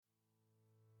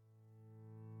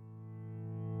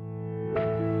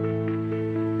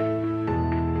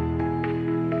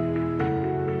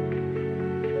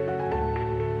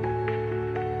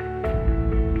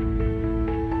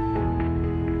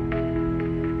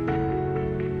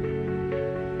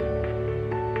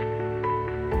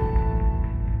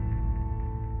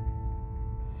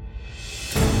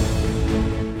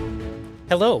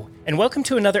Hello, and welcome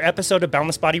to another episode of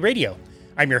Boundless Body Radio.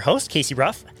 I'm your host, Casey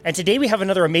Ruff, and today we have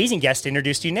another amazing guest to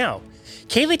introduce to you now.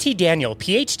 Kayla T. Daniel,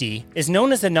 PhD, is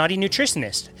known as the Naughty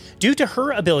Nutritionist due to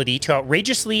her ability to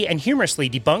outrageously and humorously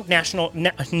debunk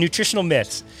nutritional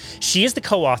myths. She is the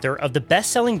co-author of the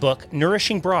best-selling book,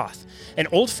 Nourishing Broth, an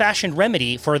old-fashioned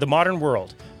remedy for the modern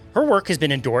world. Her work has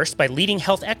been endorsed by leading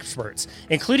health experts,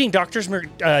 including Drs.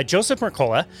 Joseph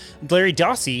Mercola, Larry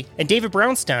Dossey, and David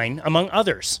Brownstein, among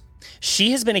others.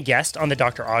 She has been a guest on The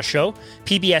Dr. Oz Show,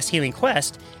 PBS Healing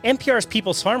Quest, NPR's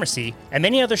People's Pharmacy, and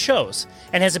many other shows,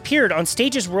 and has appeared on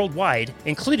stages worldwide,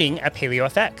 including at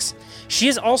PaleoFX. She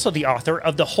is also the author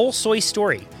of The Whole Soy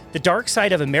Story, the dark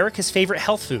side of America's favorite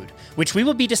health food, which we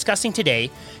will be discussing today,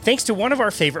 thanks to one of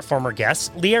our favorite former guests,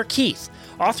 Lierre Keith,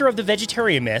 author of The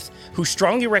Vegetarian Myth, who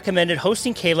strongly recommended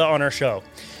hosting Kayla on our show.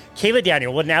 Kayla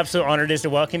Daniel, what an absolute honor it is to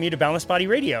welcome you to Boundless Body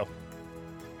Radio.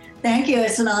 Thank you.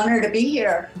 It's an honor to be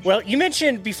here. Well, you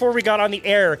mentioned before we got on the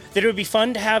air that it would be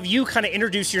fun to have you kind of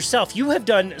introduce yourself. You have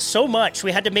done so much.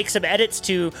 We had to make some edits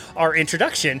to our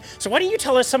introduction. So why don't you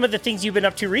tell us some of the things you've been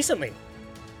up to recently?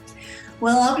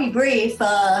 Well, I'll be brief.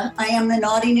 I am the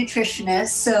Naughty Nutritionist,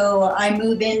 so I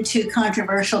move into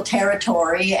controversial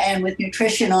territory. And with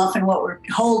nutrition, often what we're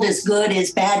told is good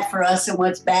is bad for us, and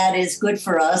what's bad is good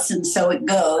for us, and so it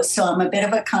goes. So I'm a bit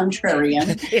of a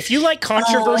contrarian. If you like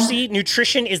controversy,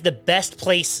 nutrition is the best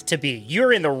place to be.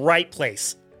 You're in the right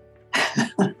place.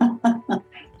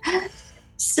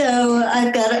 So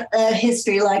I've got a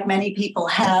history, like many people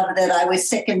have, that I was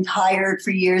sick and tired for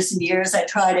years and years. I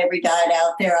tried every diet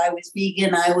out there. I was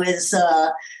vegan. I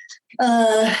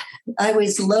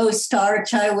was low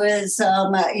starch. I was,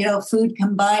 food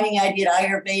combining. I did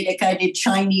Ayurvedic. I did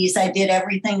Chinese. I did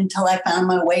everything until I found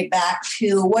my way back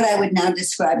to what I would now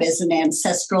describe as an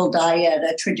ancestral diet,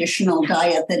 a traditional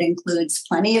diet that includes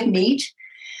plenty of meat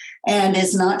and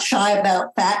is not shy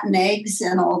about fat and eggs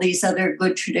and all these other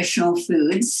good traditional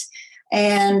foods.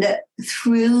 And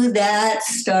through that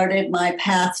started my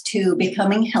path to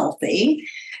becoming healthy.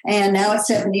 And now at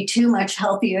 72, much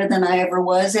healthier than I ever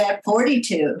was at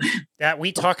 42. That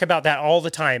we talk about that all the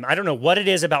time. I don't know what it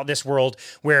is about this world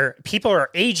where people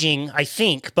are aging, I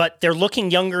think, but they're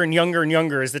looking younger and younger and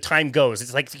younger as the time goes.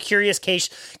 It's like the curious case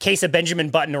of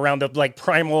Benjamin Button around the like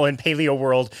primal and paleo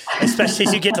world, especially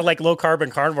as you get to like low carb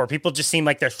and carnivore. People just seem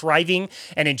like they're thriving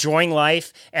and enjoying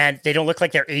life, and they don't look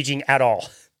like they're aging at all.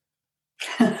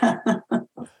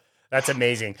 That's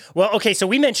amazing. Well, okay, so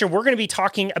we mentioned we're going to be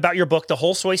talking about your book, The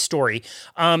Whole Soy Story.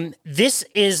 This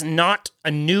is not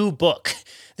a new book.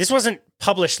 This wasn't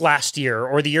published last year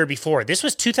or the year before. This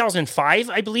was 2005,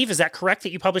 I believe. Is that correct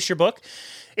that you published your book?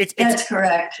 That's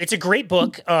correct. It's a great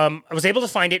book. I was able to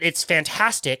find it. It's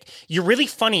fantastic. You're really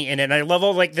funny in it. And I love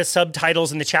all like the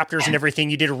subtitles and the chapters and everything.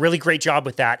 You did a really great job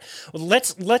with that.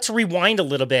 Let's rewind a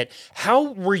little bit.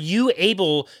 How were you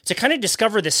able to kind of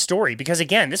discover this story? Because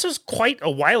again, this was quite a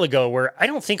while ago where I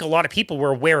don't think a lot of people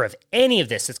were aware of any of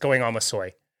this that's going on with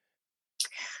soy.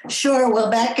 Sure.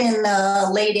 Well, back in the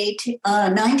late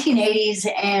 1980s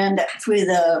and through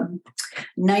the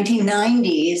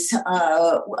 1990s,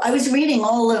 I was reading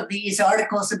all of these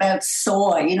articles about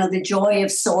soy, the joy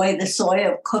of soy, the soy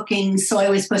of cooking. Soy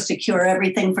was supposed to cure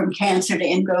everything from cancer to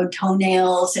ingrown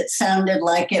toenails. It sounded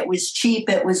like it was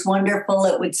cheap. It was wonderful.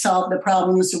 It would solve the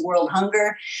problems of world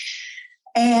hunger.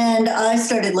 And I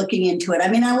started looking into it. I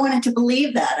mean, I wanted to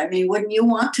believe that. I mean, wouldn't you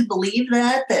want to believe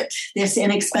that this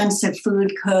inexpensive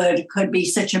food could be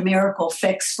such a miracle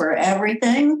fix for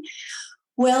everything?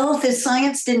 Well, the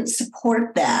science didn't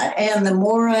support that. And the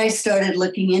more I started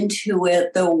looking into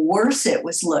it, the worse it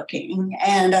was looking.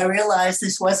 And I realized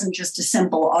this wasn't just a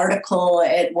simple article.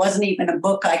 It wasn't even a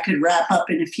book I could wrap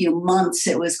up in a few months.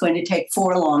 It was going to take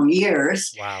 4 long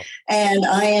years. Wow. And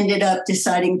I ended up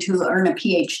deciding to earn a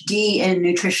PhD in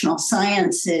nutritional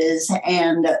sciences.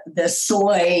 And the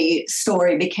soy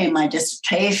story became my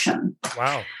dissertation.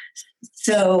 Wow.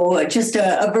 So just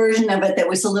a version of it that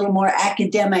was a little more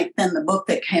academic than the book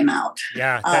that came out.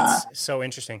 Yeah, that's so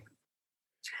interesting.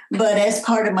 But as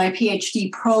part of my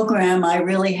PhD program, I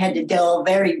really had to delve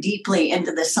very deeply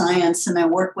into the science, and I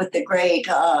worked with the great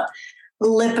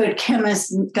lipid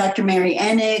chemist, Dr. Mary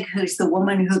Enig, who's the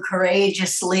woman who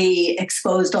courageously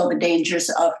exposed all the dangers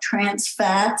of trans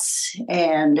fats.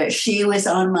 And she was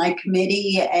on my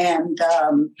committee and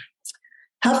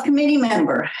health committee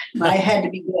member. I had to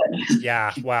be good.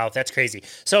 Yeah. Wow. That's crazy.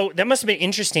 So that must have been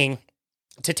interesting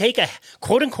to take a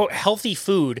quote unquote healthy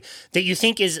food that you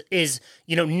think is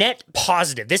net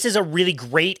positive. This is a really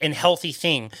great and healthy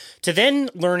thing, to then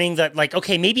learning that, like,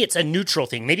 okay, maybe it's a neutral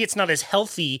thing. Maybe it's not as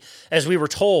healthy as we were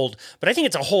told, but I think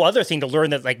it's a whole other thing to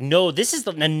learn that, like, no, this is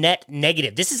a net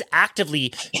negative. This is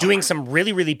actively doing some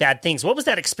really, really bad things. What was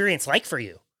that experience like for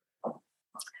you?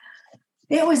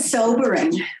 It was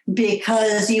sobering,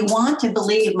 because you want to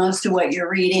believe most of what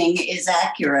you're reading is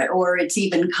accurate, or it's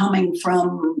even coming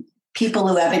from people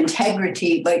who have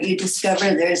integrity, but you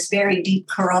discover there's very deep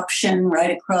corruption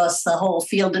right across the whole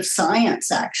field of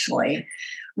science, actually.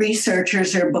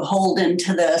 Researchers are beholden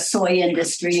to the soy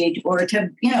industry or to,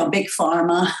 big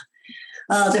pharma,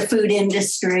 the food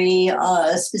industry,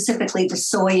 specifically the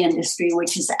soy industry,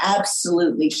 which is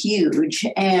absolutely huge.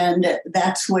 And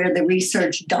that's where the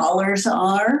research dollars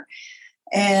are.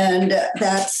 And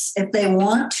that's, if they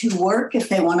want to work, if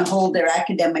they want to hold their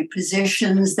academic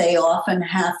positions, they often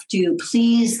have to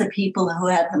please the people who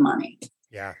have the money.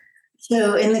 Yeah.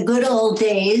 So in the good old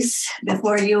days,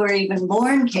 before you were even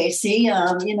born, Casey,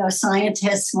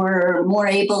 scientists were more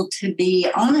able to be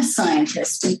honest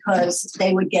scientists because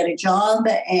they would get a job.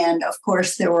 And of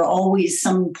course, there were always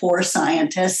some poor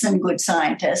scientists and good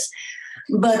scientists,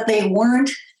 but they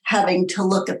weren't having to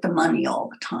look at the money all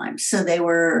the time. So they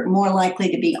were more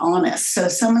likely to be honest. So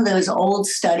some of those old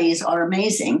studies are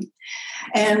amazing.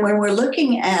 And when we're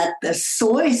looking at the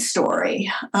soy story,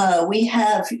 we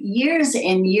have years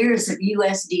and years of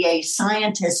USDA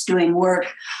scientists doing work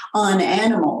on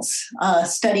animals,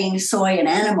 studying soy in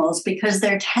animals, because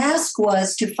their task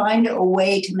was to find a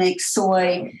way to make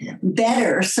soy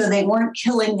better so they weren't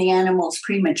killing the animals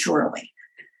prematurely.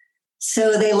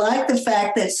 So they liked the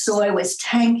fact that soy was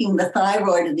tanking the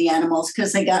thyroid of the animals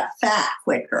because they got fat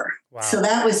quicker. Wow. So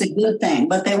that was a good thing,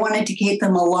 but they wanted to keep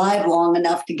them alive long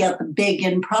enough to get them big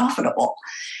and profitable.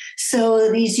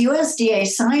 So these USDA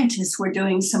scientists were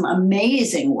doing some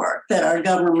amazing work that our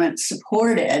government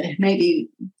supported, maybe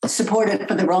supported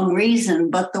for the wrong reason,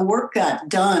 but the work got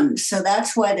done. So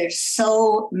that's why there's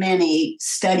so many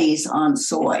studies on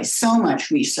soy, so much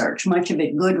research, much of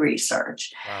it good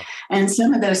research. Wow. And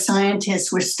some of those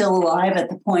scientists were still alive at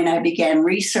the point I began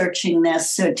researching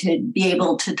this. So to be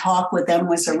able to talk with them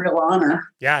was a real honor.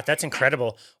 Yeah, that's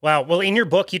incredible. Wow. Well, in your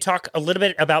book, you talk a little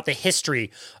bit about the history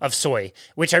of soy,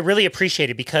 which I really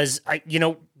appreciated, because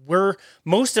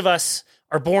most of us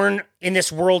are born in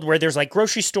this world where there's like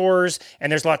grocery stores and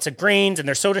there's lots of grains and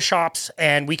there's soda shops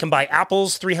and we can buy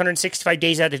apples 365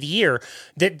 days out of the year.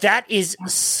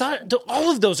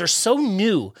 All of those are so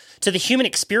new to the human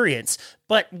experience.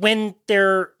 But when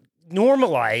they're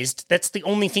normalized, that's the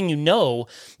only thing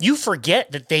you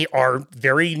forget that they are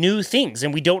very new things.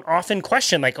 And we don't often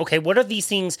question, like, okay, what are these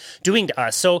things doing to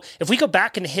us? So if we go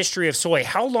back in the history of soy,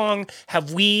 how long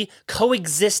have we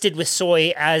coexisted with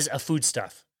soy as a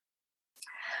foodstuff?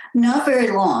 Not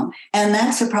very long. And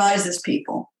that surprises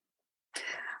people.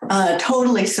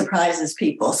 Totally surprises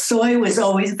people. Soy was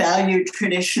always valued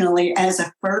traditionally as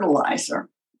a fertilizer.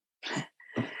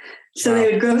 So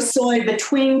They would grow soy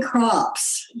between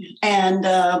crops and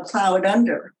plow it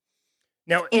under.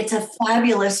 Now, it's a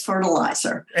fabulous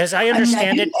fertilizer. As I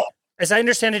understand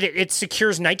it, it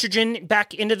secures nitrogen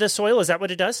back into the soil. Is that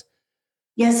what it does?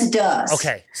 Yes, it does.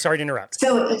 Okay, sorry to interrupt.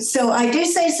 So I do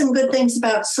say some good things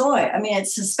about soy. I mean,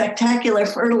 it's a spectacular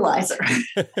fertilizer.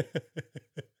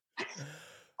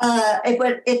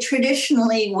 But it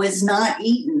traditionally was not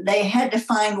eaten. They had to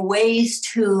find ways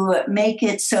to make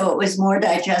it so it was more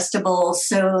digestible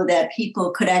so that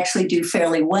people could actually do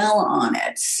fairly well on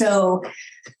it. So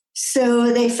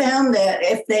they found that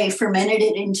if they fermented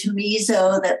it into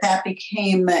miso, that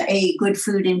became a good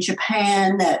food in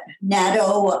Japan, that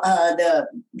natto,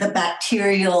 the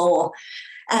bacterial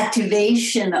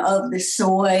activation of the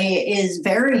soy is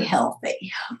very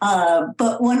healthy,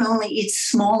 but one only eats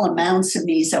small amounts of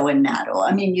miso and natto.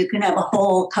 I mean, you can have a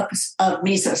whole cup of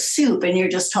miso soup and you're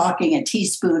just talking a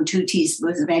teaspoon, 2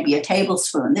 teaspoons, maybe a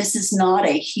tablespoon. This is not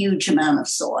a huge amount of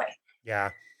soy.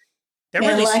 Yeah.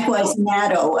 And likewise,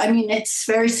 natto. I mean, it's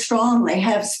very strong. They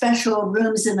have special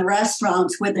rooms in the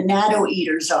restaurants where the natto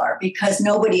eaters are because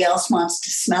nobody else wants to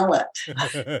smell it.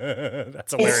 That's hilarious.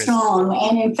 It's strong.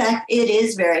 And in fact, it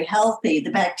is very healthy.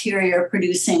 The bacteria are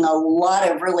producing a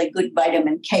lot of really good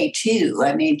vitamin K2.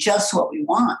 I mean, just what we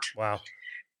want. Wow.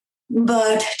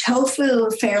 But tofu,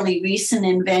 fairly recent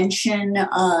invention.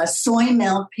 Soy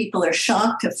milk, people are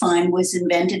shocked to find, was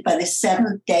invented by the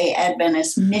Seventh-day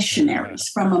Adventist missionaries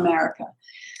from America.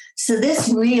 So this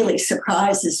really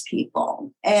surprises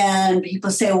people. And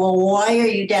people say, well, why are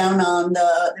you down on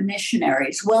the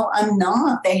missionaries? Well, I'm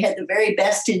not. They had the very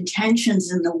best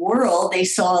intentions in the world. They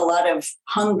saw a lot of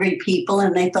hungry people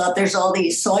and they thought there's all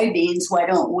these soybeans. Why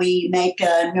don't we make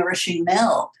a nourishing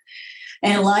meal?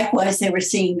 And likewise, they were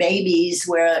seeing babies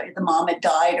where the mom had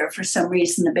died or for some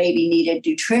reason the baby needed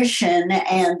nutrition.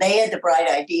 And they had the bright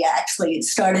idea. Actually, it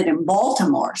started in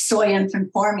Baltimore, soy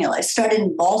infant formula. It started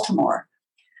in Baltimore.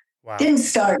 Wow. Didn't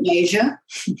start in Asia.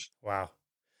 Wow.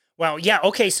 Wow. Yeah.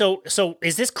 Okay. So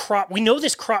is this crop, we know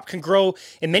this crop can grow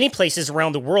in many places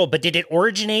around the world, but did it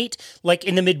originate like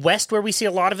in the Midwest where we see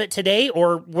a lot of it today,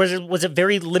 or was it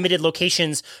very limited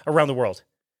locations around the world?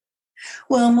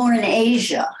 Well, more in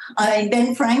Asia.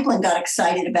 Ben Franklin got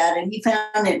excited about it. He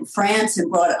found it in France and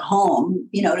brought it home,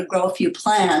 to grow a few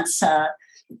plants.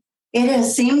 It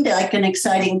has seemed like an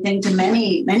exciting thing to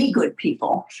many, many good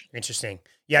people. Interesting.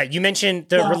 Yeah, you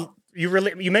mentioned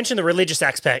you mentioned the religious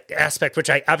aspect, which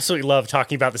I absolutely love,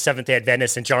 talking about the Seventh-day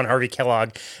Adventists and John Harvey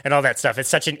Kellogg and all that stuff. It's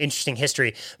such an interesting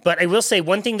history. But I will say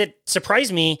one thing that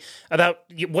surprised me about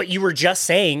what you were just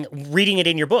saying, reading it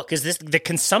in your book, is the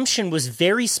consumption was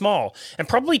very small. And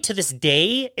probably to this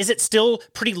day, is it still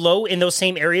pretty low in those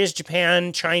same areas,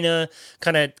 Japan, China,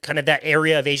 kind of that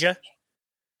area of Asia?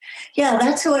 Yeah,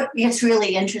 that's what gets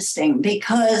really interesting,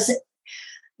 because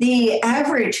the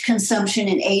average consumption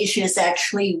in Asia is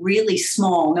actually really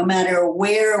small, no matter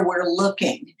where we're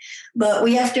looking. But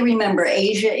we have to remember,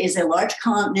 Asia is a large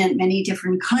continent, many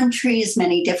different countries,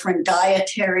 many different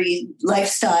dietary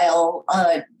lifestyle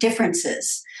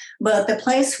differences. But the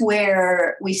place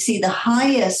where we see the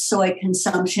highest soy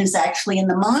consumption is actually in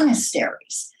the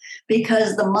monasteries,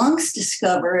 because the monks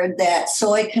discovered that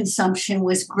soy consumption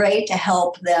was great to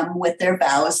help them with their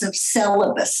vows of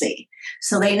celibacy.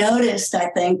 So they noticed, I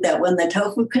think, that when the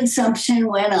tofu consumption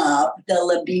went up, the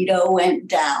libido went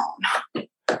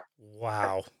down.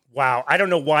 Wow. Wow. I don't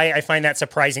know why I find that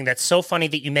surprising. That's so funny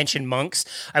that you mentioned monks.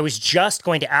 I was just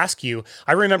going to ask you,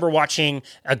 I remember watching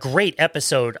a great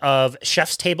episode of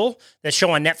Chef's Table, the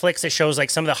show on Netflix that shows like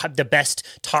some of the best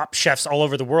top chefs all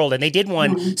over the world. And they did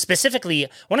one specifically, I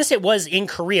want to say it was in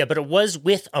Korea, but it was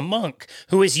with a monk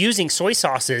who was using soy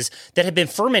sauces that had been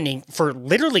fermenting for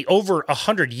literally over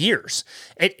 100 years.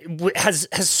 Has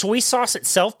soy sauce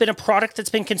itself been a product that's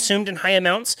been consumed in high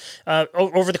amounts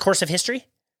over the course of history?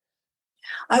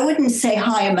 I wouldn't say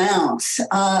high amounts,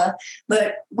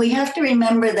 but we have to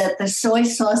remember that the soy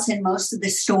sauce in most of the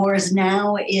stores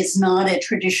now is not a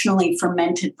traditionally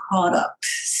fermented product.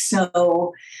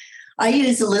 So I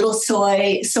use a little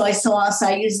soy sauce.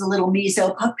 I use a little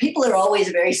miso. People are always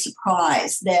very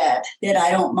surprised that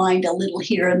I don't mind a little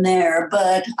here and there,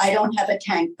 but I don't have a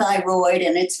tank thyroid,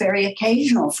 and it's very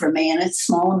occasional for me, and it's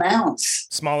small amounts.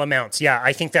 Small amounts. Yeah,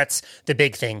 I think that's the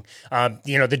big thing.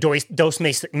 The dose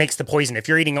makes the poison. If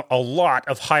you're eating a lot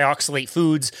of high oxalate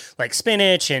foods like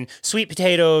spinach and sweet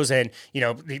potatoes and,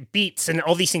 beets and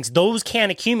all these things, those can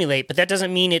accumulate, but that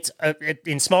doesn't mean it's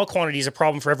in small quantities a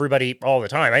problem for everybody all the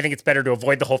time. I think it's better to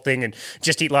avoid the whole thing and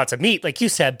just eat lots of meat, like you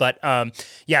said. But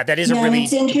that is a really.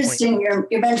 It's interesting you're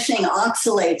mentioning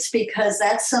oxalates, because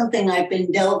that's something I've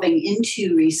been delving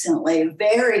into recently.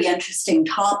 Very interesting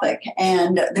topic,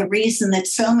 and the reason that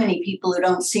so many people who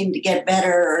don't seem to get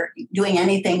better doing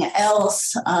anything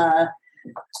else.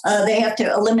 They have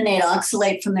to eliminate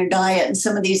oxalate from their diet and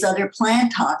some of these other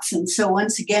plant toxins. So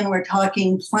once again, we're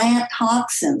talking plant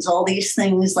toxins, all these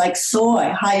things like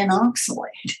soy, high in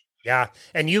oxalate. Yeah.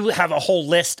 And you have a whole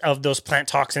list of those plant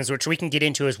toxins, which we can get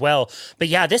into as well. But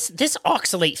yeah, this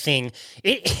oxalate thing,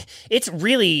 it's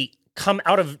really come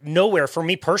out of nowhere for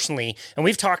me personally. And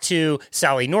we've talked to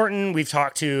Sally Norton, we've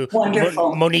talked to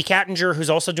Monique Attinger, who's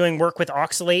also doing work with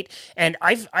oxalate. And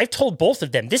I've told both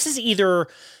of them, this is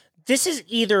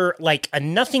either like a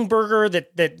nothing burger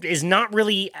that is not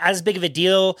really as big of a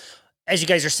deal as you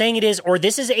guys are saying it is, or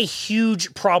this is a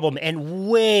huge problem and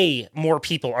way more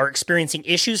people are experiencing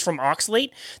issues from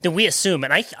oxalate than we assume.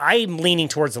 And I'm leaning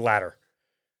towards the latter.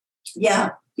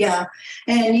 Yeah. Yeah.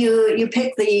 And you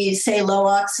pick the, say, low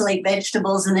oxalate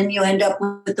vegetables, and then you end up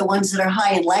with the ones that are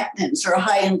high in lectins or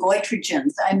high in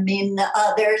goitrogens. I mean,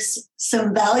 there's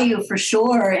some value for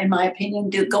sure, in my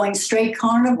opinion, going straight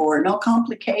carnivore, no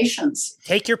complications.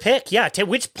 Take your pick. Yeah.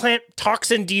 Which plant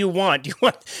toxin do you want? Do you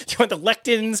want the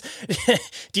lectins?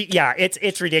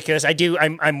 It's ridiculous.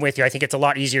 I'm with you. I think it's a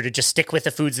lot easier to just stick with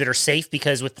the foods that are safe,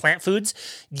 because with plant foods,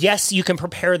 yes, you can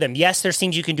prepare them. Yes, there's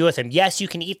things you can do with them. Yes, you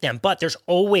can eat them, but there's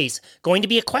always going to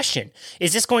be a question.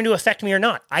 Is this going to affect me or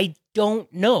not? I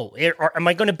don't know. Am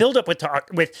I going to build up with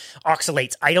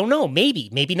oxalates? I don't know.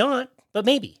 Maybe not, but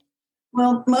maybe.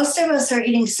 Well, most of us are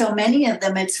eating so many of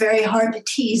them, it's very hard to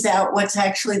tease out what's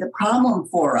actually the problem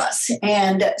for us.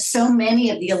 And so many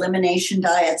of the elimination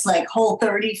diets, like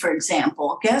Whole30, for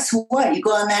example, guess what? You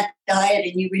go on that diet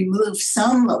and you remove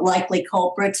some likely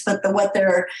culprits, but what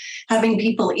they're having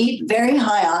people eat, very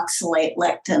high oxalate,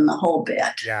 lectin, the whole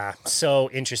bit. Yeah, so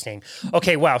interesting.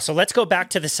 Okay, wow. So let's go back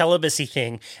to the celibacy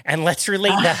thing and let's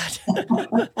relate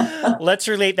that. Let's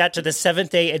relate that to the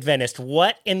Seventh-day Adventist.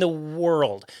 What in the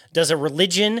world does a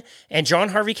religion and John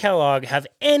Harvey Kellogg have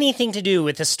anything to do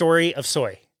with the story of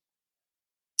soy?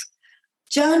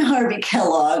 John Harvey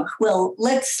Kellogg, well,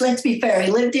 let's be fair. He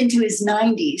lived into his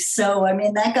 90s. So, I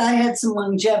mean, that guy had some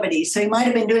longevity. So he might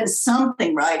have been doing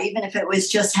something right, even if it was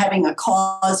just having a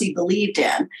cause he believed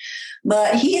in.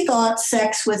 But he thought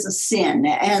sex was a sin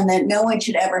and that no one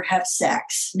should ever have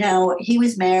sex. Now, he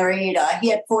was married. He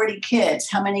had 40 kids.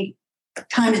 How many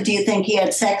times do you think he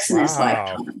had sex in his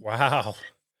lifetime? Wow.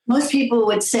 Most people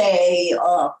would say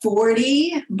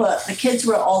 40, but the kids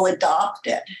were all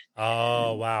adopted.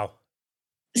 Oh, wow.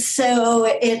 So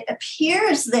it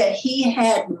appears that he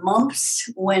had mumps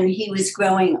when he was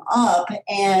growing up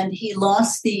and he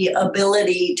lost the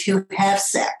ability to have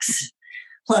sex,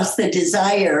 plus the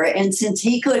desire. And since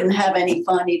he couldn't have any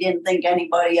fun, he didn't think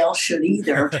anybody else should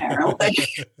either, apparently.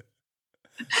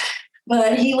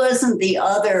 But he wasn't the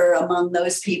other among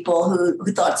those people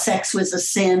who thought sex was a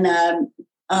sin.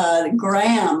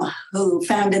 Graham, who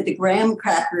founded the Graham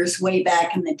Crackers way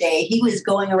back in the day, he was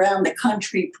going around the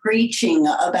country preaching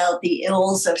about the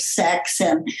ills of sex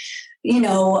and,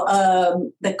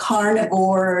 the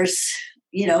carnivores,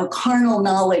 carnal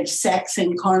knowledge, sex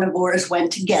and carnivores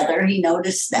went together. He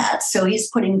noticed that. So he's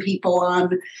putting people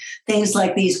on things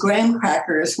like these graham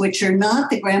crackers, which are not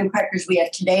the graham crackers we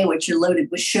have today, which are loaded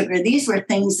with sugar. These were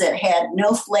things that had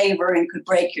no flavor and could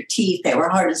break your teeth. They were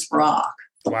hard as rock.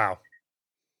 Wow.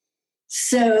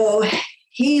 So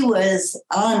he was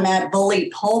on that bully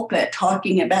pulpit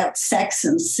talking about sex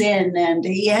and sin, and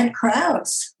he had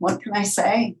crowds. What can I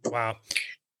say? Wow.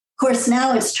 Of course,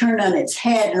 now it's turned on its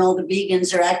head, and all the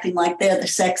vegans are acting like they're the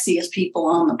sexiest people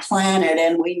on the planet,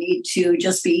 and we need to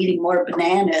just be eating more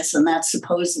bananas, and that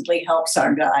supposedly helps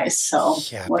our guys. So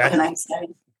what can I say?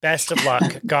 Best of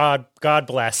luck. God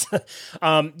bless.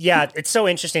 It's so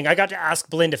interesting. I got to ask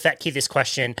Belinda Fettke this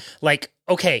question. Like,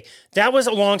 okay, that was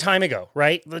a long time ago,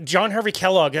 right? John Harvey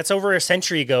Kellogg, that's over a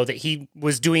century ago that he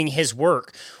was doing his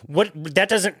work. That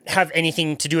doesn't have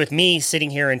anything to do with me sitting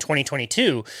here in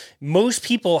 2022. Most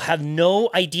people have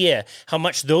no idea how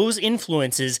much those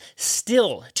influences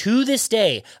still, to this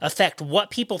day, affect what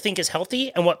people think is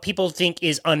healthy and what people think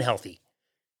is unhealthy.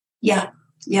 Yeah.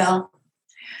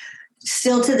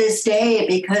 Still to this day,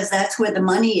 because that's where the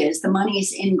money is. The money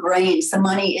is in grains. The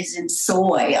money is in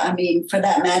soy. I mean, for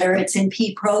that matter, it's in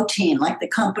pea protein. Like the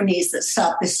companies that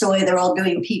stop the soy, they're all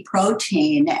doing pea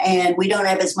protein. And we don't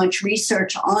have as much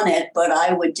research on it, but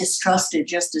I would distrust it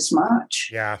just as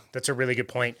much. Yeah, that's a really good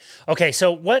point. Okay,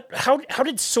 so how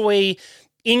did soy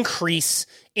increase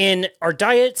in our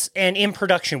diets and in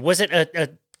production? Was it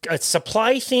a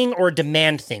supply thing or a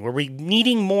demand thing? Were we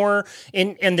needing more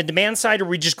in the demand side, or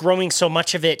were we just growing so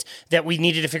much of it that we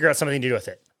needed to figure out something to do with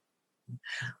it?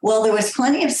 Well, there was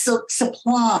plenty of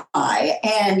supply,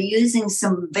 and using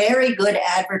some very good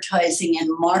advertising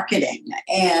and marketing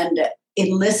and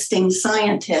enlisting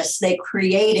scientists, they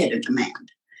created a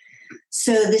demand.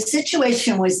 So the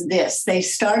situation was this. They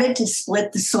started to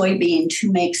split the soybean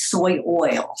to make soy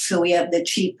oil. So we have the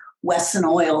cheap Wesson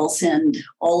oils and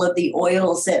all of the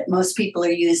oils that most people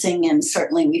are using, and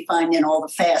certainly we find in all the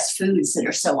fast foods that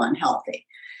are so unhealthy.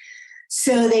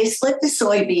 So they split the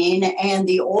soybean, and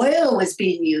the oil was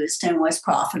being used and was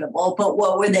profitable, but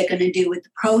what were they going to do with the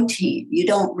protein? You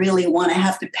don't really want to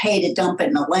have to pay to dump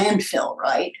it in a landfill,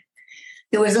 right?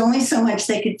 There was only so much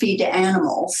they could feed to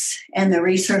animals, and the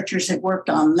researchers had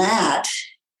worked on that.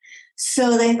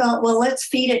 So they thought, well, let's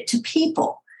feed it to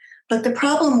people. But the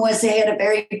problem was they had a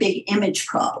very big image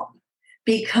problem,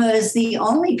 because the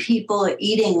only people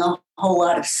eating a whole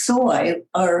lot of soy,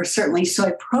 or certainly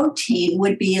soy protein,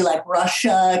 would be like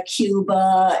Russia,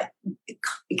 Cuba,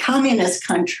 communist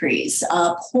countries,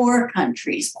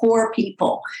 poor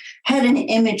people, had an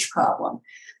image problem.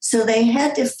 So they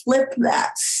had to flip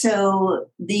that. So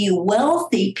the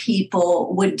wealthy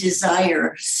people would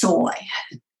desire soy.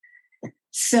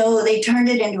 So they turned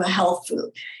it into a health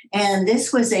food. And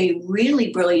this was a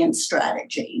really brilliant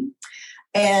strategy.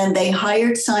 And they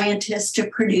hired scientists to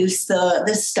produce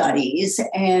the studies.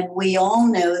 And we all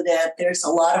know that there's a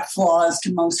lot of flaws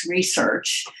to most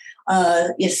research,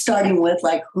 starting with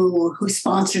like who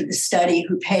sponsored the study,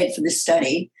 who paid for the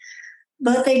study.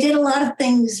 But they did a lot of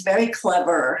things very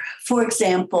clever. For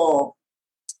example,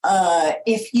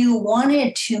 if you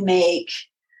wanted to make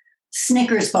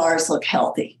Snickers bars look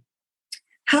healthy,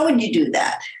 how would you do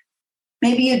that?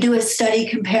 Maybe you do a study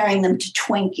comparing them to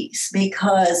Twinkies,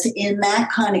 because in that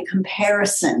kind of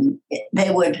comparison, they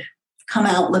would come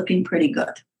out looking pretty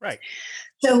good. Right.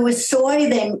 So with soy,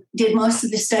 they did most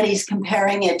of the studies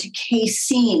comparing it to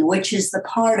casein, which is the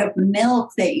part of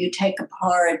milk that you take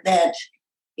apart that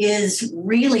is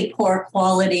really poor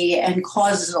quality and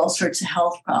causes all sorts of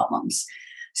health problems.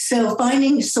 So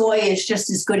finding soy is just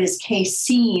as good as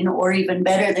casein or even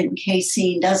better than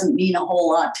casein doesn't mean a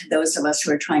whole lot to those of us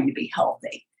who are trying to be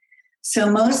healthy.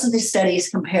 So most of the studies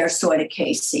compare soy to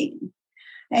casein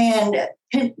and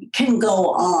can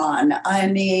go on. I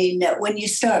mean, when you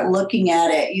start looking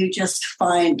at it, you just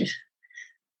find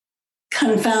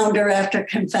confounder after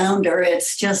confounder.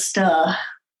 It's just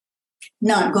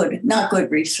not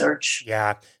good research.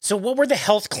 Yeah. So what were the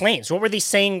health claims? What were they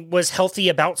saying was healthy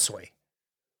about soy?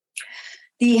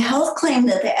 The health claim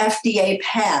that the FDA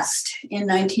passed in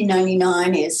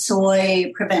 1999 is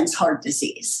soy prevents heart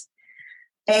disease.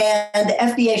 And the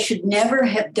FDA should never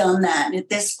have done that. And at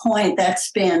this point, that's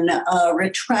been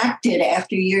retracted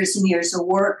after years and years of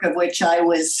work, of which I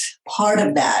was part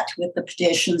of that with the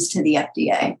petitions to the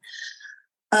FDA.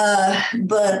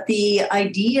 But the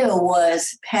idea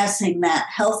was passing that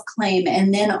health claim,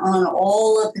 and then on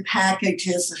all of the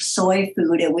packages of soy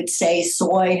food, it would say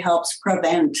soy helps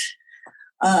prevent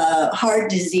heart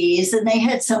disease. And they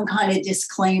had some kind of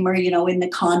disclaimer, in the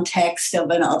context of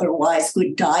an otherwise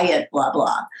good diet, blah,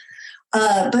 blah.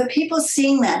 But people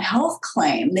seeing that health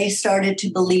claim, they started to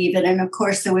believe it. And of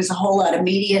course, there was a whole lot of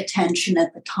media attention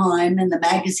at the time, and the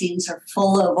magazines are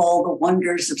full of all the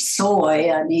wonders of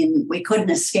soy. I mean, we couldn't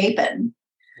escape it.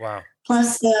 Wow.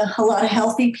 Plus, a lot of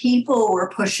healthy people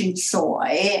were pushing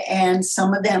soy, and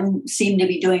some of them seemed to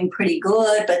be doing pretty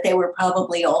good, but they were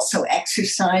probably also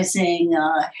exercising,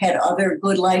 had other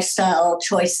good lifestyle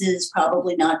choices,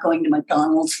 probably not going to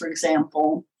McDonald's, for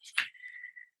example.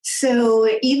 So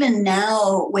even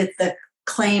now, with the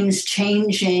claims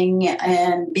changing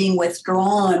and being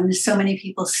withdrawn, so many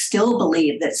people still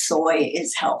believe that soy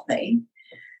is healthy.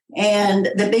 And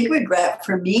the big regret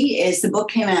for me is the book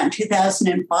came out in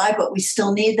 2005, but we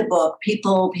still need the book.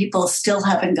 People still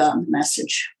haven't gotten the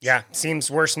message. Yeah, seems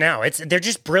worse now. They're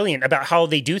just brilliant about how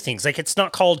they do things. Like, it's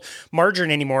not called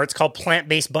margarine anymore; it's called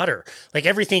plant-based butter. Like,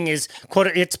 everything is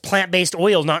it's plant-based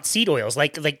oil, not seed oils.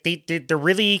 Like they're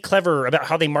really clever about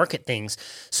how they market things.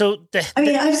 So go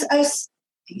ahead.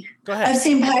 I've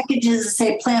seen packages that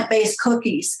say plant-based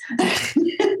cookies.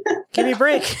 Give me a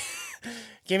break.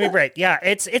 Give me a break. Yeah,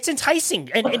 it's enticing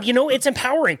and it's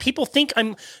empowering. People think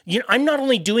I'm not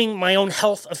only doing my own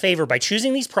health a favor by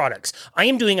choosing these products, I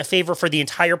am doing a favor for the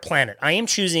entire planet. I am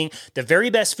choosing the very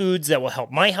best foods that will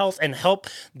help my health and help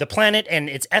the planet, and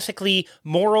it's ethically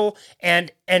moral,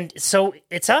 and so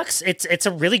it sucks. It's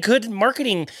a really good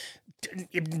marketing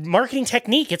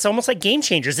technique. It's almost like Game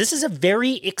Changers. This is a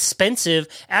very expensive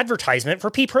advertisement for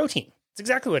pea protein. It's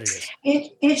exactly what it is.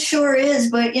 It sure is.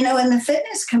 But, in the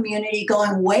fitness community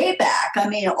going way back, I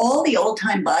mean, all the old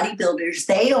time bodybuilders,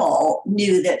 they all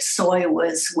knew that soy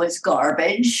was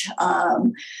garbage.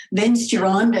 Vince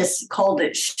Gironda called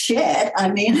it shit. I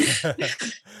mean,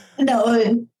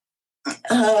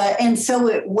 and so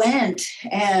it went,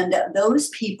 and those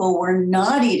people were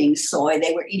not eating soy.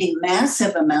 They were eating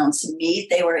massive amounts of meat.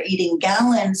 They were eating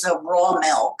gallons of raw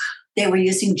milk. They were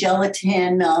using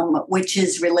gelatin, which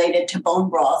is related to bone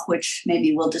broth, which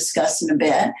maybe we'll discuss in a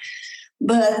bit.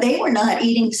 But they were not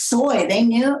eating soy. They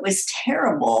knew it was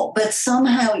terrible. But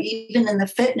somehow, even in the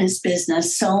fitness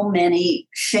business, so many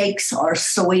shakes are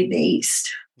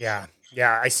soy-based. Yeah.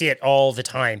 Yeah, I see it all the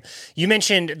time. You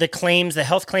mentioned the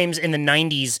health claims in the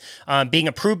 90s being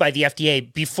approved by the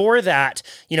FDA. Before that,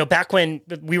 back when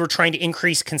we were trying to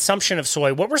increase consumption of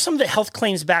soy, what were some of the health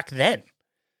claims back then?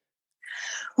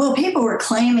 Well, people were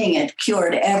claiming it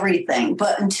cured everything,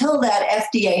 but until that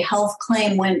FDA health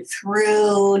claim went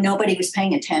through, nobody was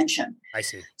paying attention. I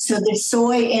see. So the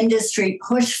soy industry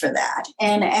pushed for that.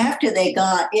 And after they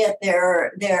got it,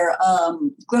 their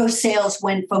gross sales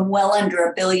went from well under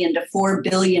 $1 billion to $4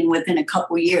 billion within a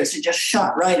couple of years. It just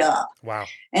shot right up. Wow.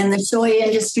 And the soy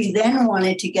industry then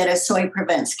wanted to get a soy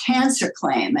prevents cancer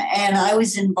claim. And I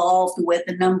was involved with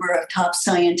a number of top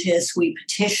scientists. We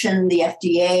petitioned the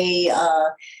FDA,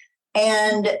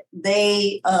 and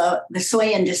the soy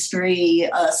industry,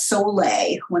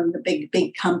 Soleil, one of the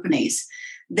big companies,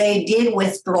 they did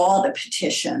withdraw the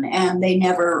petition and they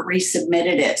never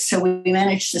resubmitted it. So we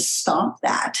managed to stop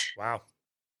that. Wow.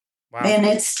 Wow. And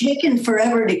it's taken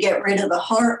forever to get rid of the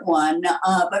heart one.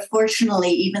 But fortunately,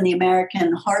 even the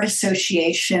American Heart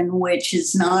Association, which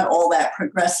is not all that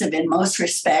progressive in most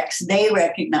respects, they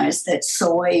recognize that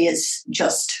soy is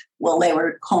just, well, they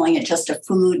were calling it just a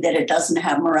food, that it doesn't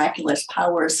have miraculous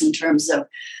powers in terms of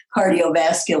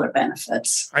cardiovascular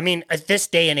benefits. I mean, at this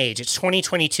day and age, it's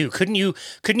 2022. Couldn't you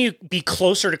be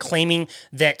closer to claiming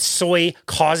that soy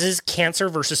causes cancer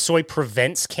versus soy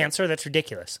prevents cancer? That's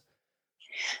ridiculous.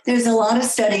 There's a lot of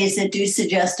studies that do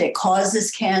suggest it causes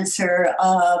cancer.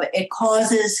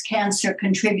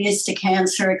 Contributes to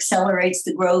cancer, accelerates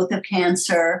the growth of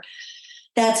cancer.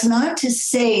 That's not to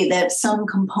say that some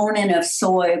component of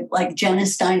soy, like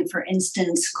genistein, for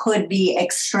instance, could be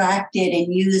extracted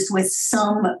and used with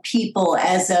some people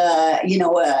as a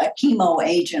chemo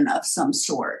agent of some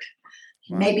sort.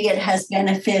 Wow. Maybe it has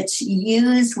benefits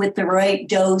used with the right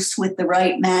dose, with the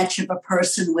right match of a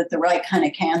person with the right kind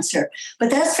of cancer.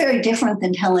 But that's very different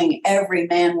than telling every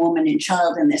man, woman, and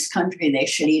child in this country they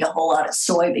should eat a whole lot of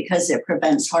soy because it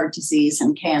prevents heart disease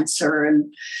and cancer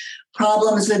and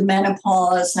problems with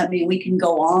menopause. I mean, we can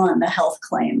go on the health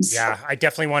claims. Yeah, I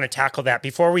definitely want to tackle that.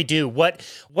 Before we do, what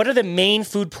are the main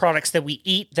food products that we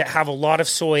eat that have a lot of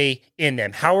soy in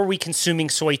them? How are we consuming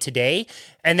soy today?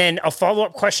 And then a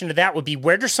follow-up question to that would be,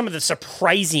 where are some of the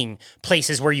surprising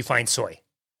places where you find soy?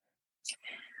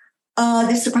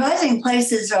 The surprising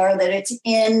places are that it's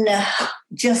in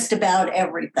just about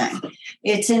everything.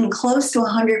 It's in close to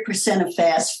 100% of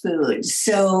fast food.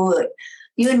 So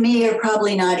you and me are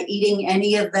probably not eating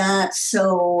any of that.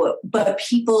 But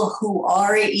people who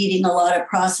are eating a lot of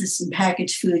processed and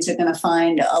packaged foods are going to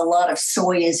find a lot of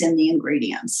soy is in the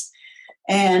ingredients.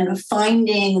 And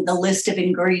finding the list of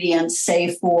ingredients,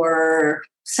 say for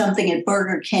something at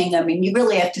Burger King, I mean, you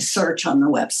really have to search on the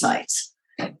websites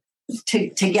to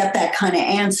get that kind of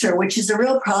answer, which is a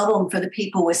real problem for the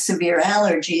people with severe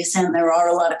allergies. And there are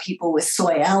a lot of people with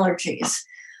soy allergies.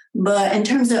 But in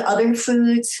terms of other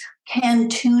foods,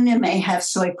 canned tuna may have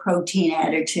soy protein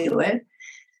added to it.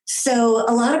 So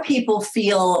a lot of people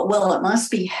feel, well, it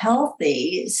must be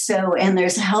healthy. And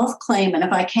there's a health claim. And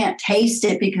if I can't taste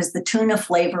it because the tuna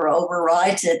flavor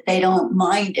overrides it, they don't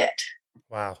mind it.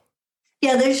 Wow.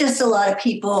 Yeah, there's just a lot of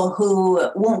people who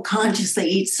won't consciously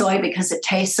eat soy because it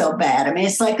tastes so bad. I mean,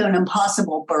 it's like an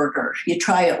Impossible Burger. You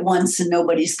try it once and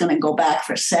nobody's going to go back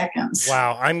for seconds.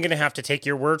 Wow, I'm going to have to take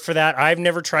your word for that. I've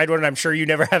never tried one, and I'm sure you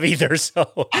never have either.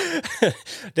 So,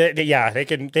 they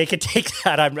can take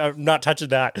that. I'm not touching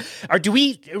that. Or do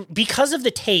we, because of the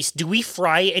taste, do we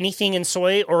fry anything in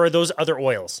soy, or are those other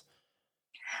oils?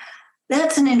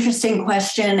 That's an interesting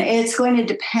question. It's going to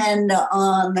depend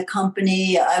on the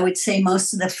company. I would say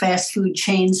most of the fast food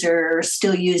chains are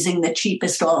still using the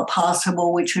cheapest oil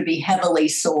possible, which would be heavily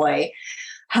soy.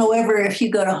 However, if you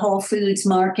go to Whole Foods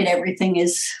Market, everything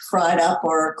is fried up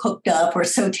or cooked up or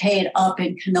sauteed up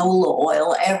in canola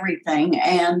oil, everything.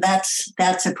 And that's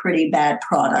a pretty bad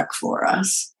product for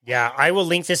us. Yeah, I will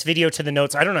link this video to the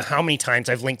notes. I don't know how many times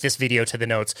I've linked this video to the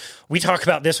notes. We talk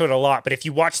about this one a lot, but if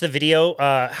you watch the video,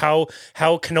 how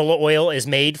canola oil is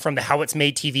made from the How It's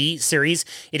Made TV series,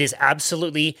 it is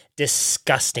absolutely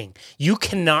disgusting. You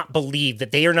cannot believe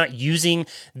that they are not using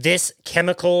this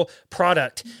chemical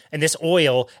product and this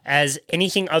oil as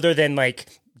anything other than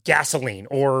like gasoline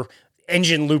or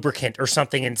engine lubricant or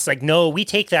something. And it's like, no, we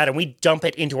take that and we dump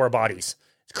it into our bodies.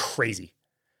 It's crazy.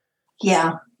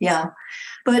 Yeah.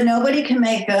 But nobody can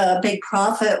make a big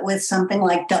profit with something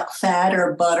like duck fat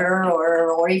or butter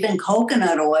or even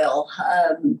coconut oil.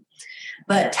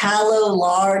 But tallow,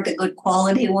 lard, the good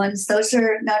quality ones, those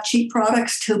are not cheap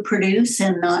products to produce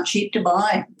and not cheap to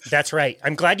buy. That's right.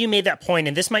 I'm glad you made that point.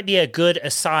 And this might be a good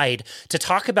aside to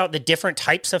talk about the different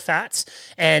types of fats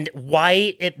and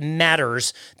why it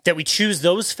matters that we choose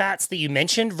those fats that you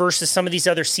mentioned versus some of these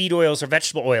other seed oils or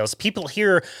vegetable oils. People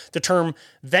hear the term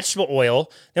vegetable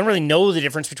oil, they don't really know the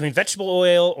difference between vegetable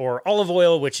oil or olive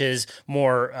oil, which is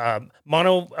more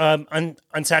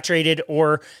unsaturated,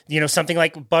 or something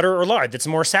like butter or lard that's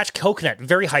more coconut,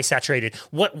 very high saturated.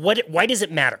 Why does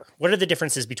it matter? What are the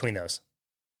differences between those?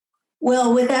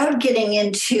 Well, without getting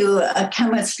into a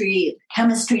chemistry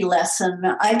lesson,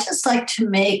 I just like to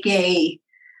make a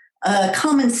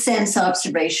common sense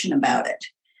observation about it.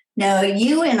 Now,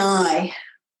 you and I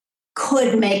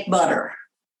could make butter.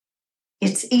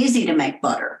 It's easy to make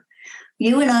butter.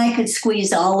 You and I could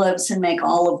squeeze olives and make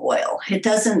olive oil. It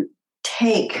doesn't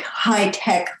take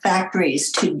high-tech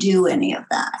factories to do any of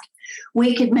that.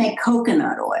 We could make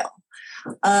coconut oil.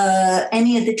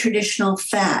 Any of the traditional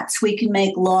fats. We can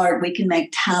make lard, we can make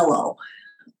tallow.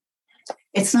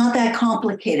 It's not that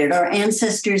complicated. Our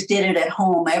ancestors did it at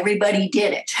home. Everybody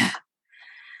did it.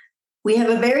 We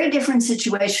have a very different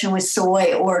situation with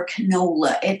soy or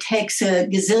canola. It takes a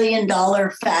gazillion-dollar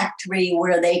factory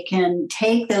where they can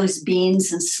take those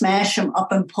beans and smash them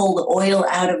up and pull the oil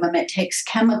out of them. It takes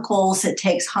chemicals. It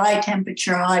takes high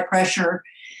temperature, high pressure.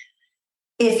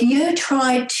 If you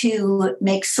tried to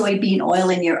make soybean oil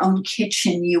in your own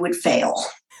kitchen, you would fail.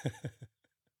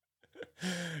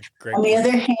 Great. On the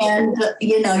other hand,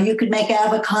 you could make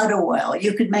avocado oil,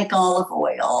 you could make olive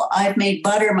oil. I've made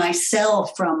butter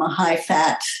myself from a high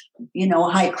fat,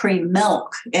 high cream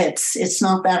milk. It's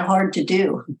not that hard to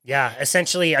do. Yeah,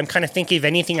 essentially, I'm kind of thinking of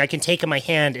anything I can take in my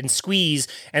hand and squeeze,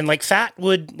 and like fat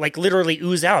would like literally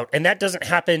ooze out. And that doesn't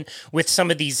happen with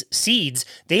some of these seeds.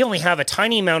 They only have a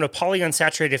tiny amount of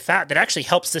polyunsaturated fat that actually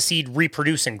helps the seed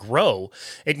reproduce and grow.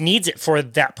 It needs it for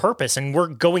that purpose. And we're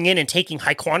going in and taking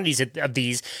high quantities of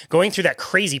these, going through that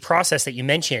crazy process that you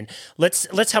mentioned.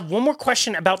 Let's have one more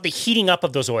question about the heating up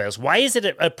of those oils. Why is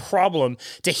it a problem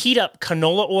to heat up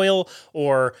canola oil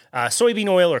or soybean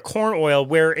oil or corn oil,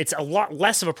 where it's a lot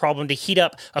less of a problem to heat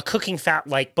up a cooking fat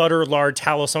like butter, lard,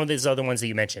 tallow, some of these other ones that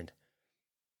you mentioned?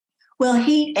 Well,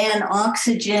 heat and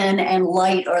oxygen and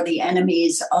light are the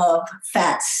enemies of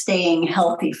fats staying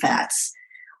healthy fats.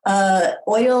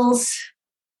 Oils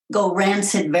go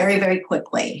rancid very, very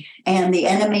quickly. And the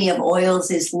enemy of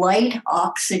oils is light,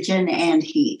 oxygen, and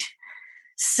heat.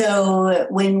 So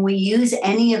when we use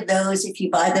any of those, if you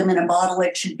buy them in a bottle,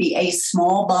 it should be a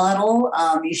small bottle.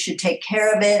 You should take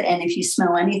care of it. And if you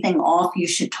smell anything off, you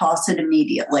should toss it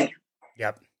immediately.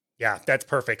 Yep. Yeah, that's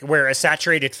perfect. Where a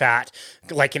saturated fat,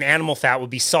 like an animal fat, would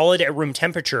be solid at room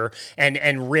temperature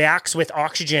and reacts with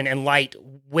oxygen and light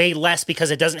way less because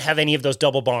it doesn't have any of those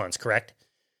double bonds, correct?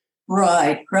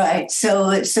 Right.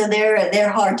 So they're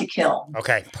hard to kill.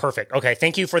 Okay, perfect. Okay,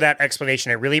 thank you for that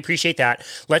explanation. I really appreciate that.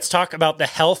 Let's talk about the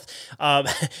health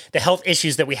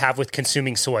issues that we have with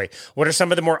consuming soy. What are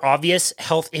some of the more obvious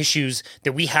health issues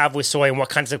that we have with soy, and what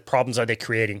kinds of problems are they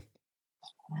creating?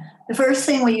 The first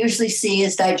thing we usually see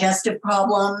is digestive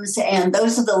problems, and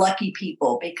those are the lucky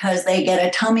people because they get a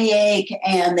tummy ache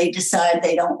and they decide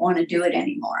they don't want to do it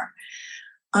anymore.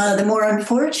 The more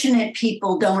unfortunate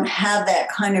people don't have that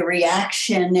kind of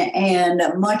reaction, and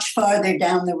much farther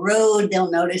down the road,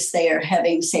 they'll notice they are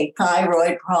having, say,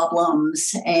 thyroid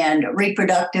problems and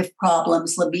reproductive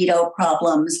problems, libido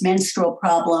problems, menstrual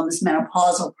problems,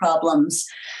 menopausal problems,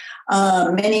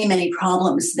 many, many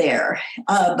problems there.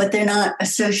 But they're not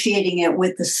associating it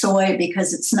with the soy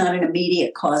because it's not an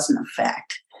immediate cause and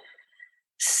effect.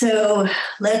 So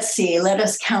let's see, let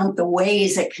us count the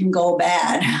ways it can go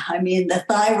bad. I mean, the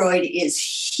thyroid is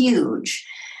huge,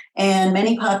 and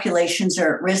many populations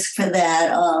are at risk for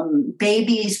that.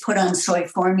 Babies put on soy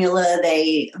formula,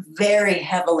 they very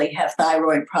heavily have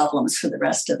thyroid problems for the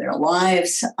rest of their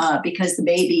lives because the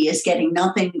baby is getting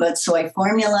nothing but soy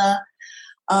formula.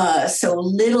 So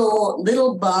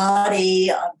little body,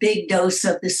 a big dose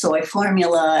of the soy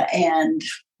formula, and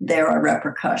there are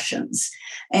repercussions,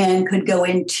 and could go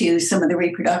into some of the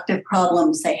reproductive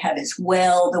problems they have as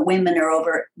well.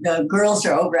 The girls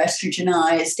are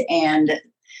overestrogenized, and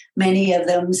many of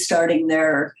them starting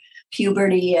their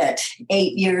puberty at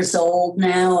 8 years old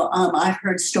now. I've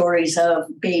heard stories of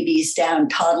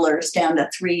toddlers down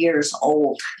to 3 years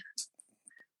old,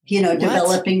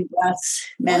 developing breasts,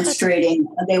 menstruating.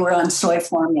 They were on soy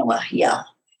formula. Yeah.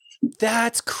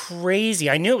 That's crazy.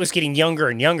 I knew it was getting younger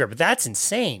and younger, but that's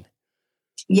insane.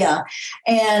 Yeah.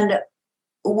 And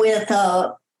with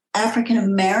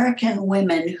African-American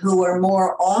women who are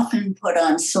more often put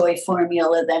on soy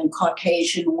formula than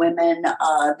Caucasian women,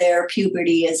 their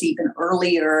puberty is even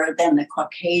earlier than the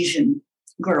Caucasian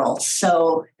girls.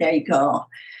 So there you go.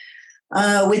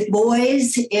 With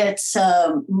boys, it's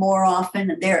more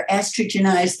often they're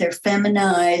estrogenized, they're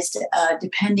feminized,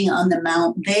 depending on the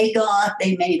amount they got.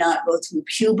 They may not go through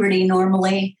puberty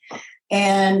normally.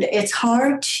 And it's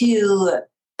hard to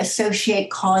associate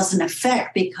cause and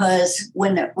effect because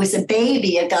when it was a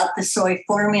baby, it got the soy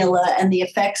formula and the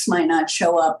effects might not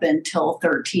show up until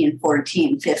 13,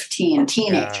 14, 15,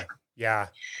 teenager. Yeah.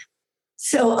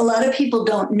 So a lot of people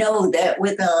don't know that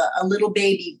with a little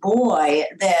baby boy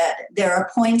that there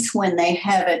are points when they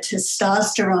have a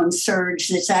testosterone surge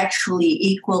that's actually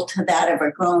equal to that of a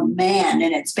grown man.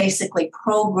 And it's basically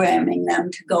programming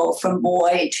them to go from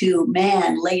boy to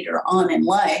man later on in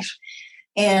life.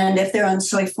 And if they're on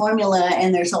soy formula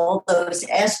and there's all those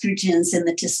estrogens in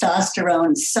the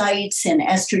testosterone sites and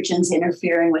estrogens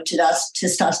interfering with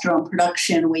testosterone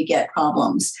production, we get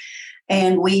problems.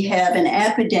 And we have an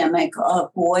epidemic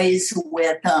of boys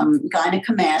with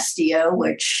gynecomastia,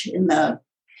 which in the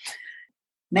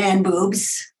man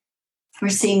boobs, We're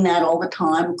seeing that all the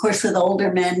time. Of course, with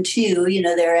older men too,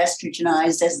 they're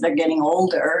estrogenized as they're getting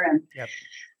older. And Yep.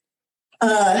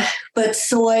 But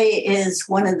soy is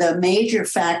one of the major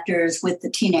factors with the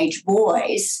teenage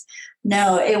boys.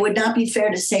 Now, it would not be fair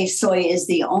to say soy is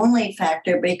the only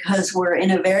factor because we're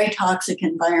in a very toxic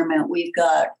environment. We've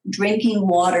got drinking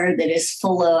water that is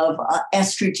full of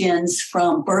estrogens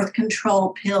from birth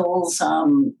control pills,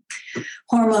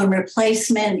 hormone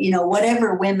replacement,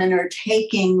 whatever women are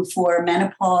taking for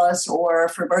menopause or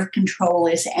for birth control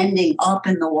is ending up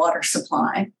in the water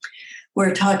supply.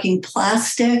 We're talking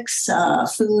plastics,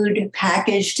 food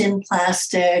packaged in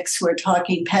plastics. We're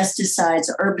talking pesticides,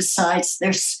 herbicides.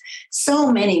 There's so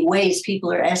many ways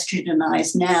people are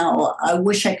estrogenized now. I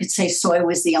wish I could say soy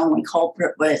was the only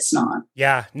culprit, but it's not.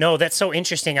 Yeah, no, that's so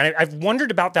interesting. I've wondered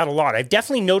about that a lot. I've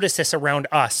definitely noticed this around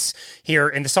us here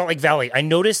in the Salt Lake Valley. I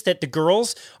noticed that the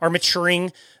girls are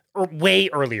maturing way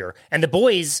earlier and the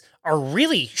boys are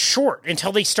really short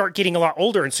until they start getting a lot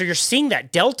older. And so you're seeing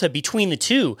that delta between the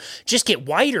two just get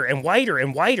wider and wider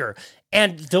and wider.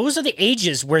 And those are the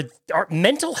ages where our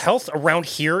mental health around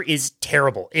here is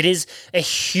terrible. It is a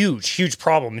huge, huge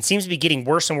problem. It seems to be getting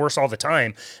worse and worse all the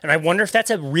time. And I wonder if that's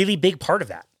a really big part of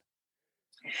that.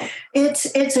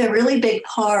 It's a really big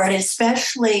part,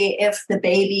 especially if the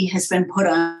baby has been put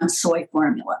on soy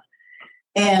formula.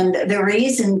 And the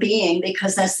reason being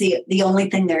because that's the only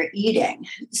thing they're eating.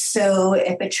 So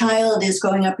if a child is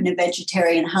growing up in a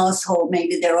vegetarian household,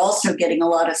 maybe they're also getting a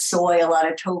lot of soy, a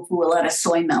lot of tofu, a lot of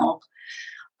soy milk.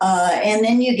 And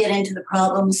then you get into the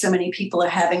problems so many people are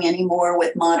having anymore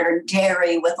with modern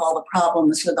dairy, with all the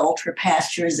problems with ultra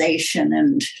pasteurization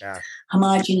and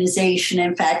homogenization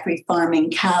and factory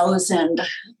farming cows. And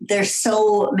there's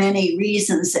so many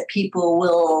reasons that people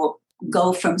will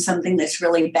go from something that's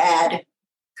really bad,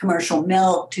 commercial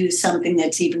milk, to something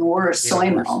that's even worse,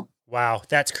 soy milk. Wow,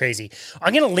 that's crazy.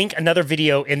 I'm going to link another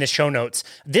video in the show notes.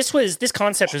 This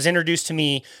concept was introduced to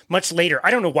me much later.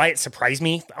 I don't know why it surprised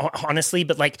me, honestly,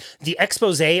 but like the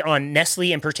expose on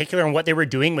Nestle in particular and what they were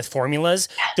doing with formulas,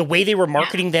 the way they were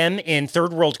marketing them in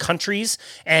third world countries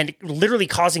and literally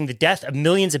causing the death of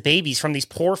millions of babies from these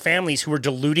poor families who were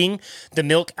diluting the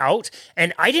milk out.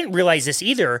 And I didn't realize this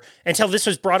either until this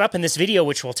was brought up in this video,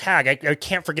 which we'll tag. I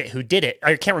can't forget who did it.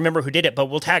 I can't remember who did it, but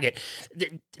we'll tag it.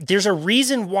 There's a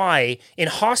reason why in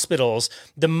hospitals,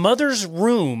 the mother's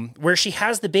room where she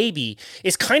has the baby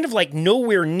is kind of like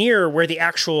nowhere near where the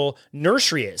actual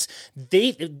nursery is.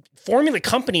 Formula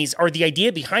companies are the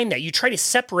idea behind that. You try to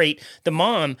separate the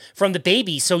mom from the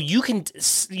baby so you can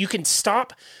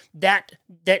stop the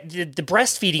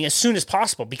breastfeeding as soon as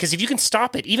possible. Because if you can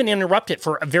stop it, even interrupt it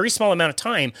for a very small amount of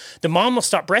time, the mom will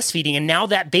stop breastfeeding, and now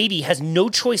that baby has no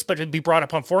choice but to be brought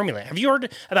up on formula. Have you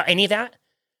heard about any of that?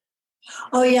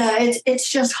 Oh yeah,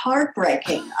 it's just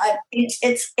heartbreaking.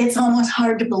 It's almost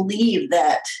hard to believe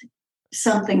that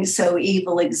something so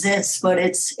evil exists, but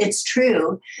it's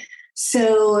true.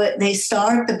 So they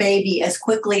start the baby as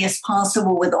quickly as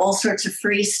possible with all sorts of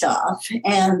free stuff,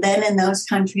 and then in those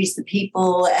countries, the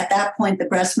people at that point the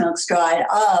breast milk's dried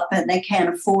up, and they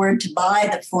can't afford to buy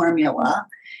the formula,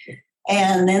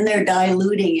 and then they're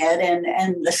diluting it,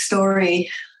 and the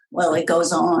story. Well, it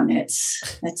goes on. It's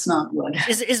not good.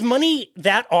 Is money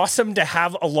that awesome to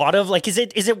have a lot of? Like, is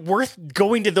it worth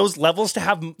going to those levels to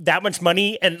have that much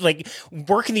money and like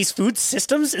work in these food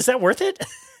systems? Is that worth it?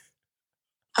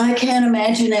 I can't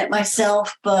imagine it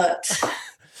myself, but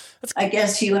I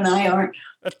guess you and I aren't.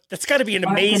 That's got to be an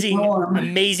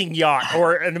amazing yacht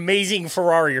or an amazing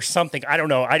Ferrari or something. I don't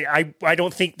know. I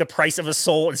don't think the price of a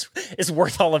soul is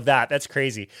worth all of that. That's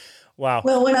crazy. Wow.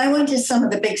 Well, when I went to some of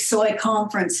the big soy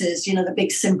conferences, the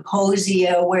big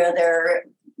symposia where they're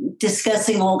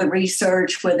discussing all the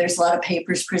research, where there's a lot of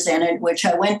papers presented, which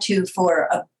I went to for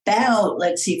about,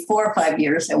 4 or 5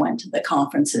 years, I went to the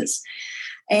conferences.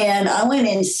 And I went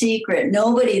in secret.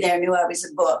 Nobody there knew I was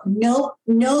a book.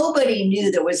 Nobody knew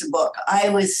there was a book. I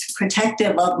was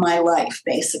protective of my life,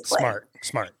 basically.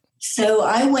 Smart. So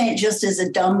I went just as a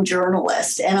dumb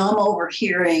journalist, and I'm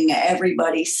overhearing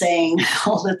everybody saying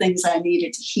all the things I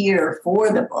needed to hear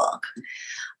for the book.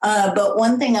 But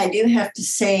one thing I do have to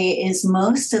say is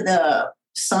most of the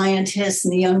scientists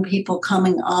and the young people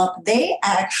coming up, they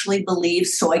actually believed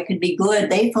soy could be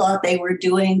good. They thought they were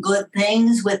doing good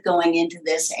things with going into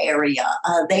this area.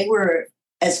 They were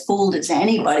as fooled as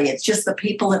anybody. It's just the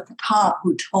people at the top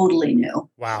who totally knew.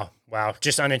 Wow. Wow,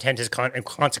 just unintended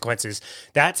consequences.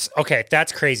 That's okay.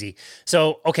 That's crazy.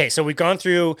 So, okay, so we've gone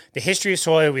through the history of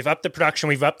soy, we've upped the production,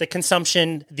 we've upped the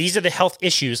consumption. These are the health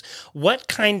issues. What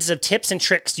kinds of tips and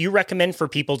tricks do you recommend for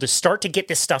people to start to get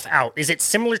this stuff out? Is it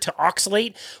similar to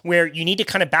oxalate, where you need to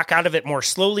kind of back out of it more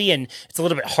slowly and it's a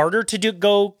little bit harder to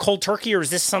go cold turkey, or is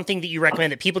this something that you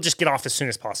recommend that people just get off as soon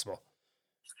as possible?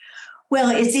 Well,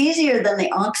 it's easier than the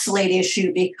oxalate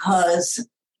issue because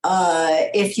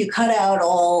if you cut out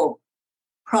all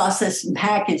processed and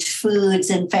packaged foods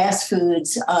and fast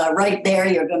foods, right there,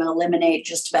 you're going to eliminate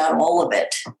just about all of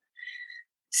it.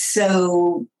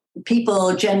 So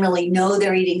people generally know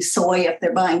they're eating soy if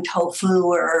they're buying tofu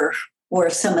or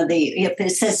some of if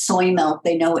it says soy milk,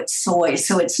 they know it's soy.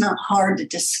 So it's not hard to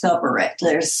discover it.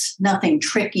 There's nothing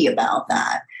tricky about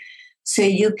that. So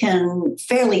you can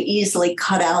fairly easily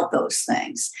cut out those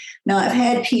things. Now, I've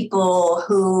had people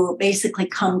who basically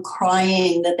come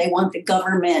crying that they want the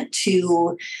government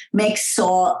to make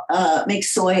soy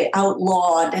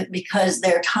outlawed because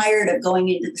they're tired of going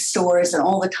into the stores and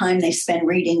all the time they spend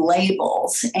reading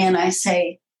labels. And I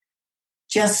say,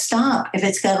 just stop. If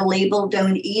it's got a label,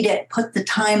 don't eat it. Put the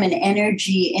time and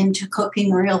energy into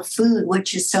cooking real food,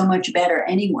 which is so much better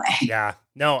anyway. Yeah.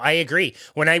 No, I agree.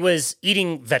 When I was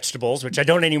eating vegetables, which I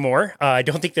don't anymore, I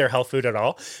don't think they're health food at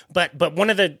all. But one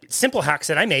of the simple hacks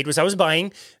that I made was I was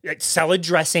buying salad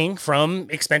dressing from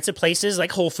expensive places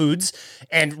like Whole Foods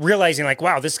and realizing like,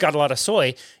 wow, this got a lot of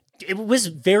soy. It was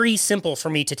very simple for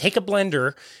me to take a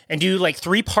blender and do like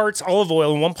 3 parts olive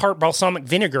oil and 1 part balsamic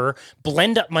vinegar,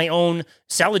 blend up my own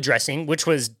salad dressing, which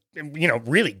was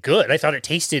really good. I thought it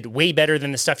tasted way better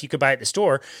than the stuff you could buy at the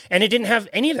store. And it didn't have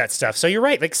any of that stuff. So you're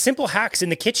right. Like simple hacks in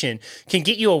the kitchen can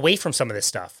get you away from some of this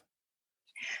stuff.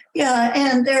 Yeah.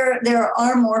 And there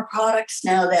are more products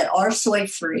now that are soy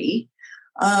free.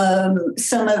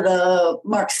 Some of the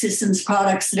Mark Sisson's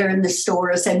products that are in the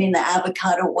stores, I mean, the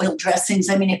avocado oil dressings.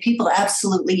 I mean, if people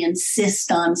absolutely insist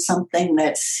on something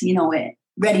that's,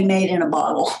 ready-made in a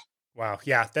bottle. Wow.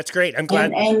 Yeah, that's great. I'm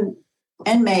glad.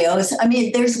 And mayos. I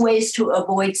mean, there's ways to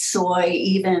avoid soy,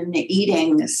 even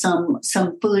eating some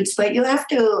foods, but you have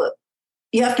to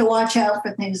watch out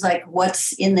for things like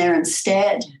what's in there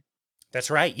instead.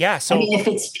 That's right. Yeah. So, I mean, if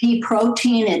it's pea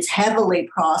protein, it's heavily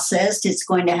processed. It's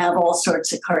going to have all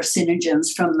sorts of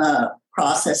carcinogens from the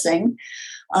processing.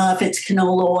 If it's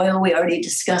canola oil, we already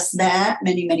discussed that.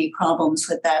 Many, many problems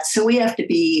with that. So we have to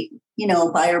be,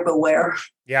 buyer beware.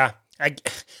 Yeah.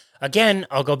 Again,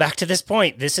 I'll go back to this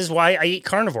point. This is why I eat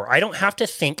carnivore. I don't have to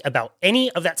think about any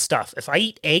of that stuff. If I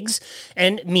eat eggs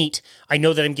and meat, I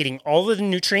know that I'm getting all of the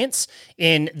nutrients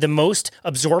in the most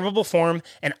absorbable form,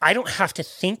 and I don't have to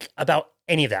think about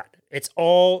any of that. It's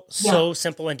all so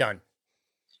simple and done.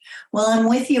 Well, I'm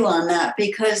with you on that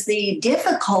because the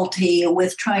difficulty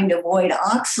with trying to avoid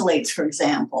oxalates, for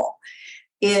example,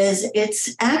 is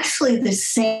it's actually the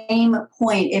same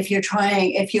point if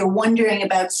you're wondering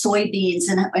about soybeans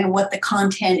and what the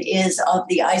content is of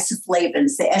the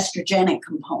isoflavones, the estrogenic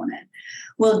component.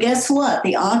 Well, guess what?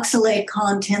 The oxalate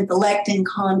content, the lectin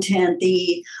content,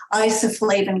 the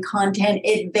isoflavone content,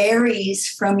 it varies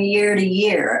from year to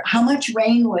year. How much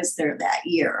rain was there that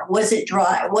year? Was it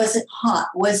dry? Was it hot?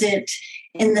 Was it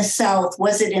in the South?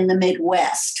 Was it in the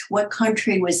Midwest? What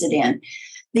country was it in?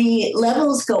 The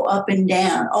levels go up and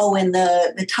down. Oh, and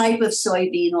the type of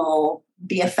soybean will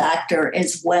be a factor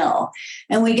as well.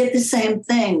 And we get the same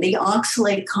thing. The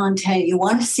oxalate content, you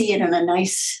want to see it in a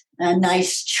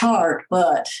nice chart,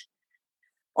 but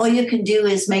all you can do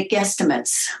is make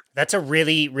guesstimates. That's a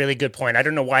really, really good point. I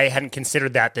don't know why I hadn't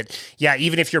considered that,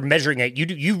 even if you're measuring it,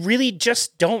 you really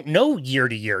just don't know year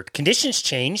to year. Conditions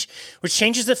change, which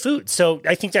changes the food. So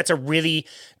I think that's a really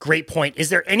great point. Is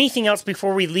there anything else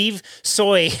before we leave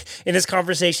soy in this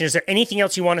conversation? Is there anything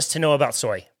else you want us to know about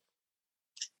soy?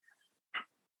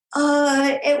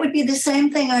 It would be the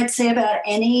same thing I'd say about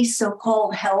any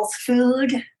so-called health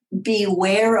food.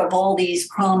 Beware of all these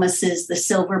promises, the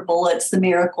silver bullets, the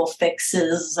miracle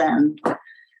fixes, and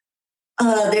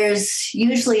there's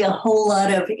usually a whole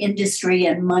lot of industry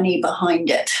and money behind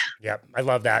it. Yep, I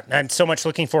love that. I'm so much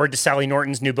looking forward to Sally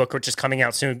Norton's new book, which is coming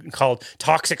out soon, called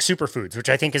Toxic Superfoods, which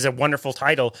I think is a wonderful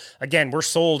title. Again, we're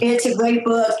sold. It's a great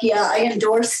book. Yeah, I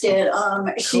endorsed it.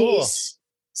 Cool.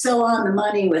 so on the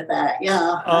money with that.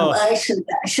 Yeah. Oh. I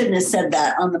shouldn't have said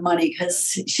that on the money,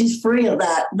 because she's free of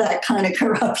that kind of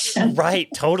corruption. Right.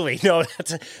 Totally. No,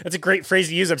 that's a great phrase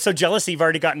to use. I'm so jealous that you've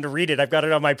already gotten to read it. I've got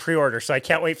it on my pre-order, so I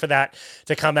can't wait for that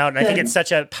to come out. And I think it's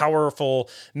such a powerful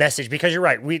message, because you're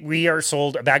right. We are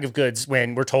sold a bag of goods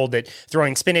when we're told that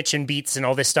throwing spinach and beets and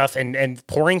all this stuff and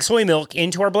pouring soy milk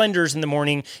into our blenders in the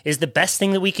morning is the best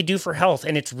thing that we could do for health.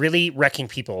 And it's really wrecking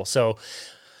people. So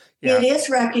yeah. It is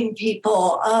wrecking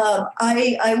people.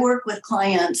 I work with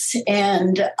clients,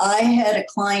 and I had a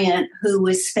client who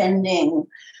was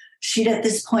she'd at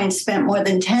this point spent more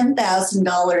than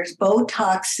 $10,000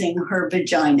 Botoxing her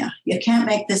vagina. You can't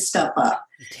make this stuff up.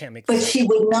 But she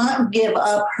would not give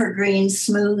up her green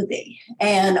smoothie.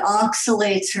 And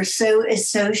oxalates are so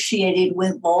associated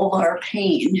with vulvar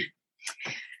pain.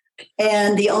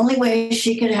 And the only way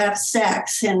she could have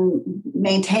sex and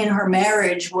maintain her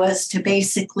marriage was to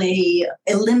basically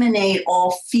eliminate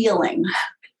all feeling.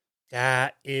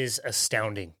 That is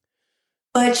astounding.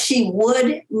 But she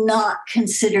would not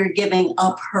consider giving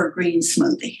up her green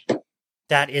smoothie.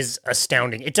 That is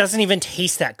astounding. It doesn't even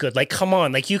taste that good. Like, come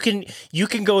on. Like, you can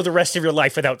go the rest of your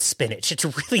life without spinach. It's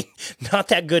really not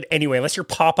that good anyway, unless you're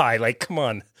Popeye. Like, come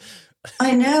on.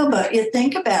 I know, but you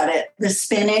think about it, the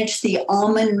spinach, the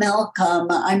almond milk,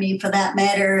 for that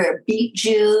matter, beet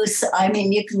juice.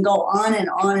 You can go on and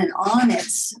on and on.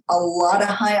 It's a lot of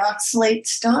high oxalate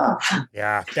stuff.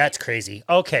 Yeah, that's crazy.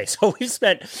 Okay, so we've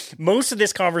spent most of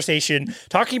this conversation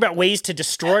talking about ways to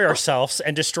destroy ourselves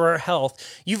and destroy our health.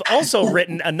 You've also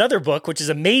written another book, which is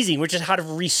amazing, which is how to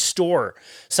restore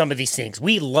some of these things.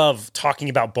 We love talking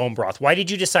about bone broth. Why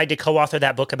did you decide to co-author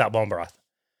that book about bone broth?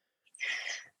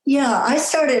 Yeah, I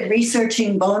started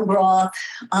researching bone broth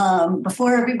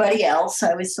before everybody else.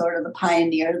 I was sort of the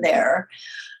pioneer there.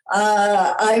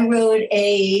 I wrote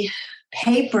a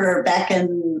paper back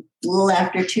in a little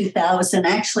after 2000,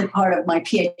 actually part of my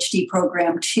PhD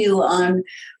program too, on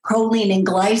proline and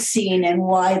glycine and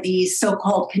why these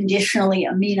so-called conditionally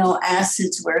amino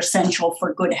acids were essential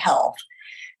for good health.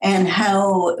 And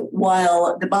how,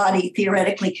 while the body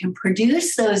theoretically can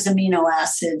produce those amino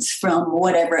acids from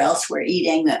whatever else we're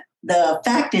eating, the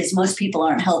fact is most people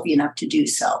aren't healthy enough to do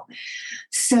so.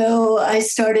 So I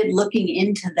started looking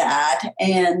into that.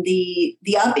 And the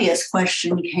obvious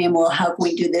question became, well, how can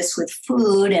we do this with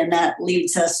food? And that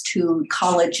leads us to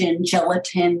collagen,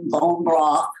 gelatin, bone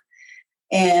broth.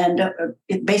 And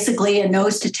basically a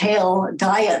nose-to-tail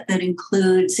diet that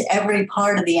includes every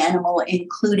part of the animal,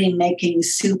 including making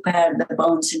soup out of the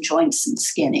bones and joints and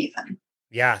skin even.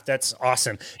 Yeah, that's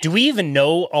awesome. Do we even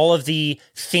know all of the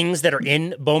things that are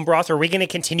in bone broth? Or are we going to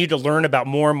continue to learn about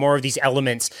more and more of these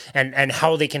elements and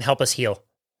how they can help us heal?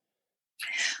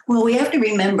 Well, we have to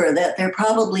remember that there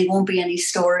probably won't be any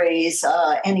stories,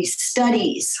 any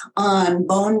studies on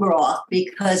bone broth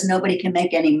because nobody can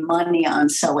make any money on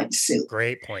selling soup.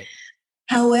 Great point.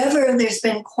 However, there's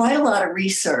been quite a lot of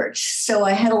research, so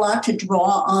I had a lot to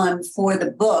draw on for the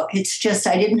book. It's just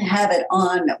I didn't have it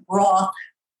on broth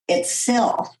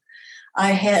itself.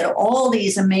 I had all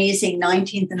these amazing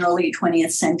 19th and early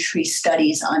 20th century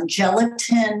studies on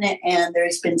gelatin, and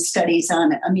there's been studies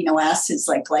on amino acids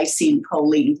like glycine,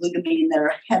 proline, glutamine that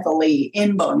are heavily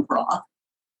in bone broth.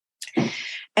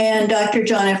 And Dr.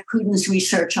 John F. Pruden's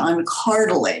research on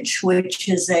cartilage, which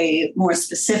is a more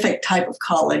specific type of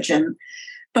collagen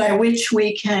by which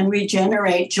we can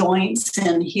regenerate joints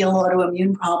and heal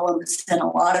autoimmune problems and a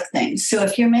lot of things. So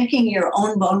if you're making your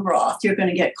own bone broth, you're going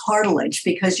to get cartilage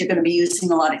because you're going to be using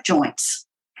a lot of joints.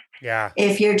 Yeah.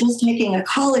 If you're just making a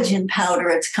collagen powder,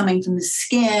 it's coming from the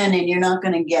skin and you're not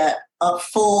going to get a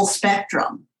full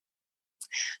spectrum.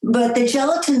 But the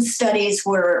gelatin studies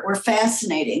were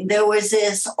fascinating. There was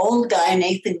this old guy,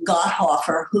 Nathan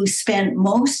Gotthofer, who spent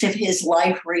most of his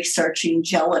life researching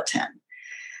gelatin.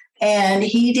 And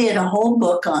he did a whole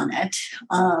book on it.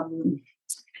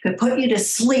 Could put you to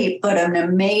sleep, but an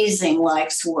amazing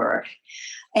life's work.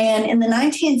 And in the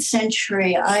 19th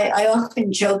century, I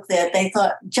often joke that they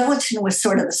thought gelatin was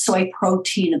sort of the soy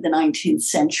protein of the 19th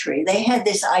century. They had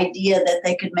this idea that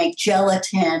they could make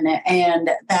gelatin and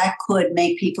that could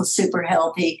make people super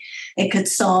healthy. It could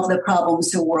solve the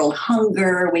problems of world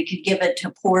hunger. We could give it to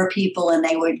poor people and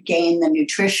they would gain the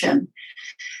nutrition.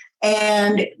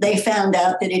 And they found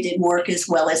out that it didn't work as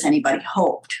well as anybody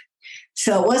hoped.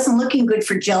 So it wasn't looking good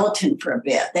for gelatin for a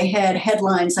bit. They had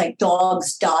headlines like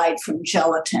dogs died from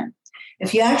gelatin.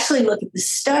 If you actually look at the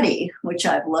study, which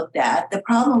I've looked at, the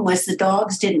problem was the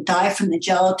dogs didn't die from the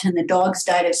gelatin. The dogs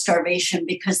died of starvation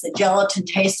because the gelatin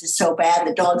tasted so bad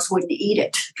the dogs wouldn't eat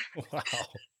it. Wow.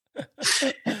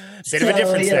 Bit of a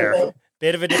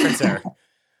difference there.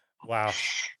 Wow.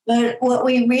 But what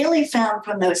we really found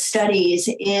from those studies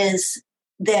is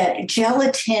that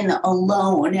gelatin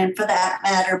alone, and for that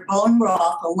matter, bone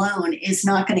broth alone, is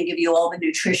not going to give you all the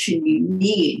nutrition you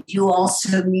need. You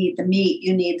also need the meat,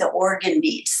 you need the organ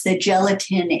meats. The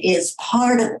gelatin is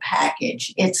part of the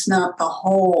package, it's not the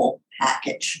whole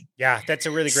package. Yeah, that's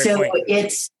a really great point. So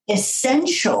it's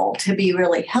essential to be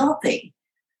really healthy.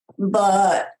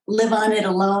 But live on it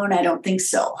alone, I don't think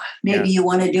so. Maybe you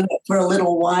want to do it for a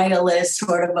little while as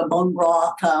sort of a bone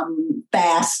broth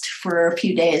fast for a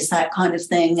few days, that kind of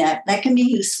thing. That can be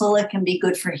useful. It can be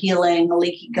good for healing a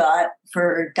leaky gut,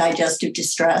 for digestive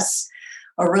distress.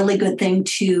 A really good thing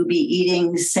to be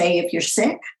eating, say, if you're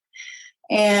sick.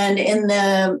 And in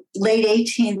the late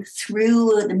 18th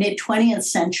through the mid 20th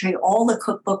century, all the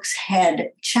cookbooks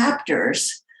had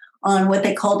chapters on what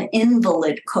they called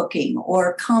invalid cooking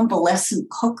or convalescent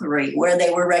cookery, where they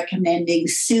were recommending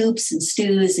soups and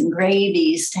stews and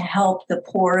gravies to help the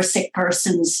poor, sick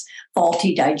person's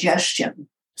faulty digestion.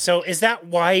 So is that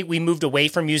why we moved away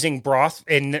from using broth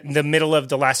in the middle of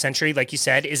the last century, like you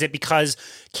said? Is it because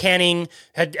canning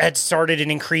had started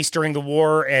and increased during the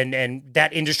war and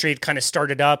that industry had kind of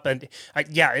started up? And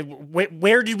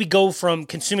where did we go from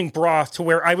consuming broth to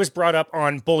where I was brought up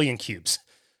on bouillon cubes?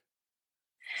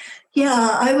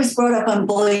 Yeah, I was brought up on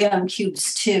bouillon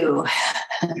cubes too.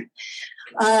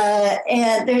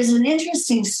 And there's an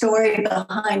interesting story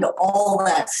behind all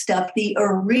that stuff. The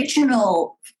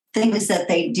original things that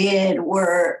they did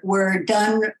were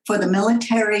done for the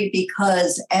military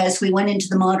because as we went into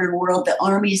the modern world, the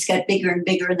armies got bigger and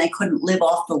bigger and they couldn't live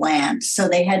off the land. So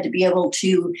they had to be able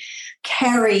to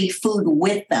carry food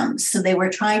with them. So they were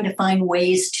trying to find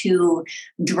ways to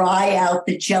dry out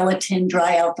the gelatin,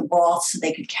 dry out the broth so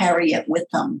they could carry it with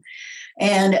them.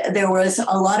 And there was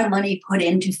a lot of money put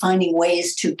into finding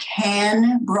ways to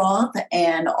can broth,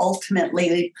 and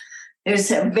ultimately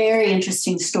there's a very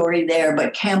interesting story there,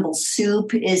 but Campbell's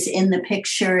soup is in the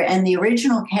picture. And the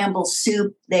original Campbell's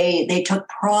soup, they took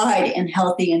pride in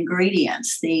healthy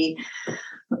ingredients.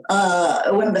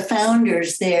 One of the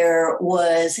founders there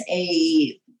was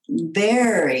a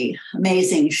very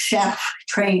amazing chef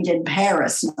trained in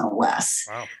Paris, no less,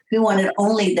 wow, who wanted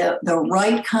only the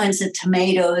right kinds of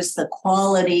tomatoes, the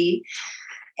quality.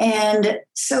 And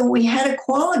so we had a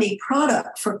quality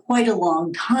product for quite a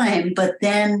long time, but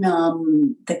then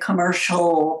the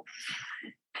commercial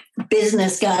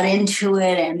business got into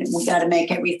it and we got to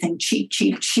make everything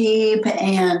cheap.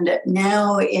 And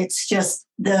now it's just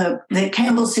the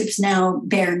Campbell soups now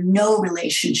bear no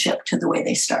relationship to the way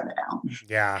they started out.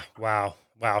 Yeah. Wow.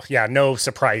 Yeah, no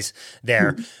surprise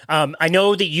there. I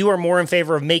know that you are more in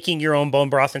favor of making your own bone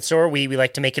broth and store. We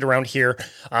like to make it around here,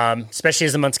 especially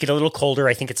as the months get a little colder.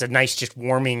 I think it's a nice, just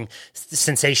warming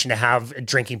sensation to have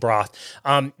drinking broth.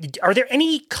 Are there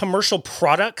any commercial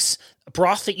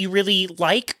broth that you really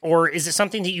like, or is it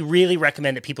something that you really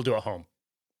recommend that people do at home?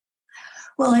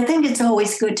 Well, I think it's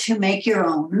always good to make your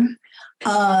own.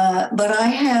 But I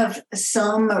have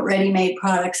some ready-made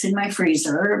products in my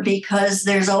freezer because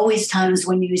there's always times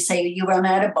when you say you run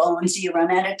out of bones, you run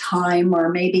out of time, or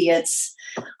maybe it's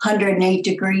 108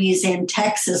 degrees in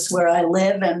Texas where I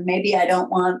live, and maybe I don't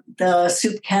want the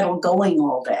soup kettle going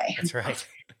all day. That's right.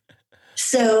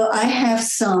 So I have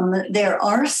some. There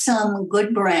are some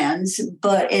good brands,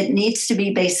 but it needs to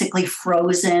be basically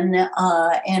frozen.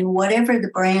 And whatever the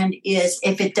brand is,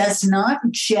 if it does not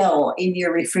gel in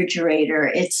your refrigerator,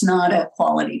 it's not a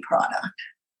quality product.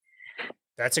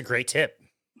 That's a great tip.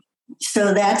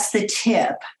 So that's the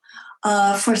tip.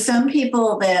 For some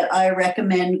people that I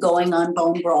recommend going on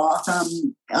bone broth,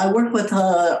 I work with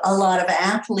a lot of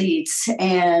athletes,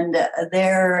 and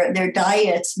their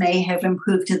diets may have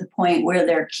improved to the point where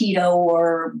they're keto,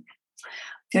 or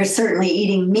they're certainly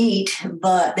eating meat,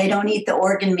 but they don't eat the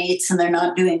organ meats and they're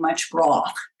not doing much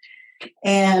broth.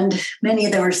 And many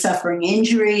of them are suffering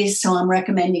injuries, so I'm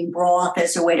recommending broth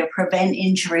as a way to prevent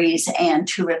injuries and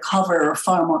to recover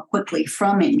far more quickly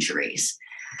from injuries.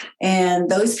 And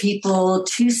those people,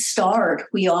 to start,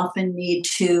 we often need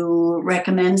to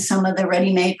recommend some of the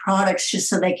ready-made products just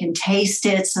so they can taste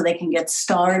it, so they can get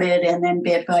started. And then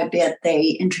bit by bit, they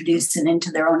introduce it into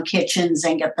their own kitchens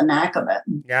and get the knack of it.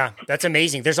 Yeah, that's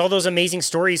amazing. There's all those amazing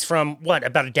stories from,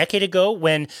 about a decade ago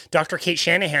when Dr. Kate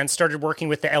Shanahan started working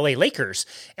with the LA Lakers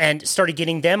and started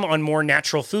getting them on more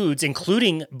natural foods,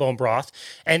 including bone broth.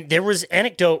 And there was an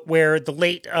anecdote where the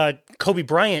late Kobe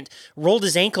Bryant rolled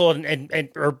his ankle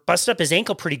or or busted up his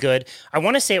ankle pretty good. I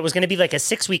want to say it was going to be like a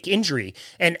 6-week injury.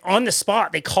 And on the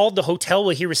spot, they called the hotel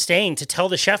where he was staying to tell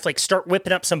the chef, like, start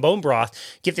whipping up some bone broth,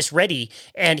 get this ready.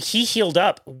 And he healed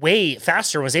up way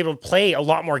faster, was able to play a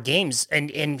lot more games.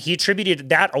 And he attributed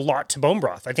that a lot to bone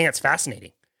broth. I think that's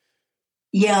fascinating.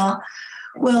 Yeah.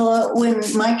 Well, when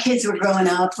my kids were growing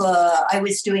up, I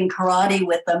was doing karate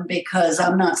with them because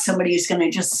I'm not somebody who's going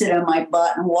to just sit on my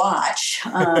butt and watch.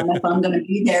 If I'm going to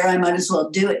be there, I might as well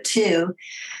do it too.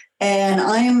 And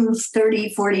I am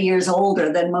 30, 40 years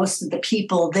older than most of the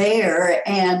people there.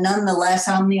 And nonetheless,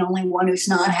 I'm the only one who's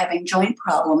not having joint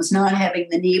problems, not having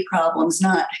the knee problems,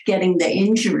 not getting the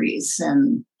injuries.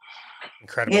 And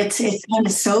incredible. It's kind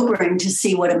of sobering to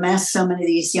see what a mess so many of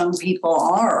these young people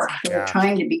are. They're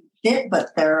trying to be fit,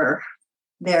 but they're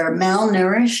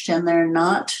malnourished and they're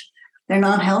not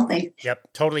healthy.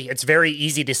 Yep, totally. It's very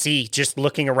easy to see just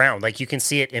looking around. Like, you can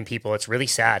see it in people. It's really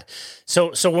sad.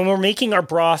 So when we're making our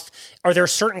broth, are there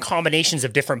certain combinations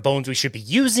of different bones we should be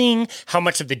using? How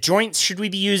much of the joints should we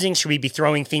be using? Should we be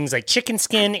throwing things like chicken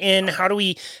skin in? How do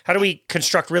we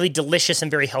construct really delicious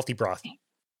and very healthy broth?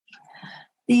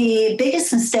 The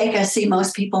biggest mistake I see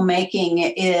most people making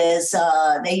is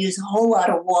they use a whole lot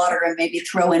of water and maybe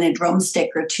throw in a drumstick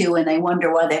or two, and they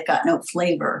wonder why they've got no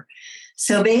flavor.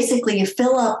 So basically, you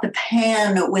fill up the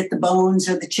pan with the bones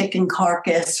or the chicken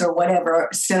carcass or whatever,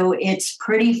 so it's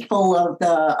pretty full of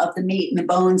the meat and the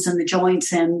bones and the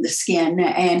joints and the skin,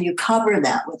 and you cover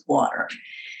that with water.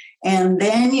 And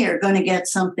then you're going to get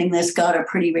something that's got a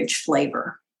pretty rich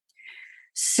flavor.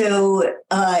 So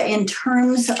in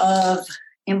terms of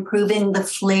improving the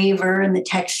flavor and the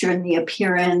texture and the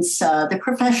appearance, the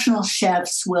professional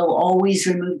chefs will always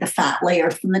remove the fat layer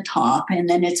from the top, and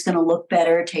then it's going to look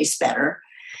better, taste better.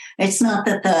 It's not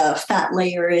that the fat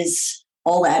layer is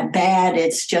all that bad.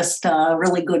 It's just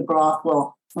really good broth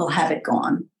will have it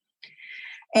gone.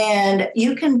 And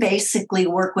you can basically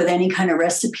work with any kind of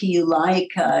recipe you like.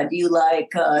 Do you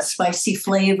like spicy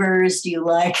flavors? Do you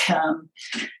like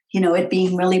it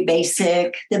being really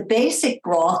basic? The basic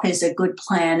broth is a good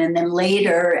plan. And then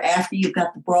later, after you've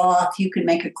got the broth, you can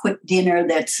make a quick dinner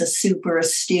that's a soup or a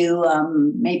stew.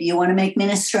 Maybe you want to make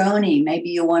minestrone. Maybe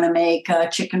you want to make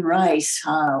chicken rice.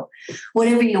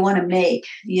 Whatever you want to make,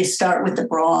 you start with the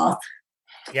broth,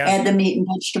 add the meat and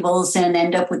vegetables, and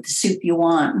end up with the soup you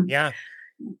want. Yeah.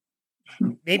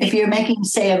 Maybe. If you're making,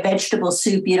 say, a vegetable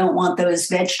soup, you don't want those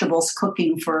vegetables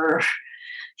cooking for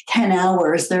 10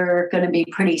 hours. They're going to be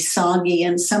pretty soggy,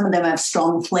 and some of them have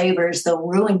strong flavors. They'll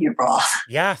ruin your broth.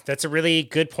 Yeah, that's a really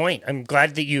good point. I'm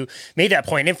glad that you made that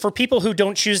point. And for people who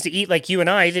don't choose to eat like you and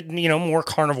I, that, more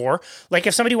carnivore, like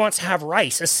if somebody wants to have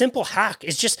rice, a simple hack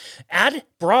is just add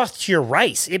broth to your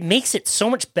rice. It makes it so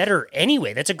much better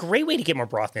anyway. That's a great way to get more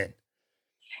broth in.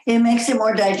 It makes it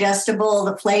more digestible.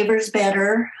 The flavor's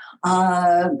better.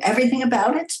 Everything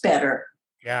about it's better.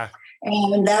 Yeah.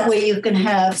 And that way you can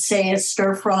have, say, a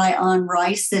stir fry on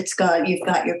rice you've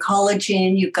got your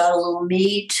collagen, you've got a little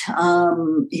meat,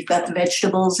 you've got the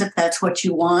vegetables if that's what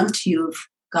you want, you've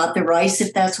got the rice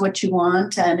if that's what you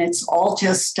want, and it's all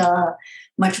just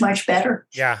much, much better.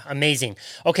 Yeah, amazing.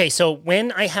 Okay, so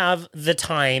when I have the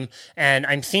time and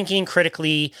I'm thinking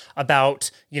critically about,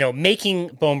 making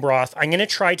bone broth, I'm going to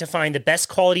try to find the best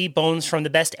quality bones from the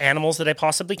best animals that I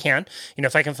possibly can.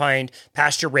 If I can find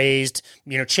pasture-raised,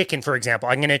 chicken, for example,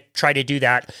 I'm going to try to do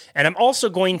that. And I'm also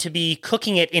going to be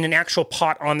cooking it in an actual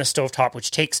pot on the stovetop, which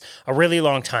takes a really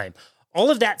long time. All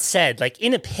of that said, like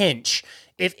in a pinch,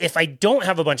 if I don't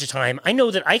have a bunch of time, I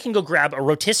know that I can go grab a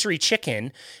rotisserie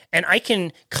chicken and I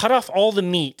can cut off all the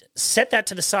meat, set that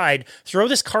to the side, throw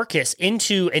this carcass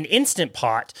into an Instant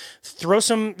Pot, throw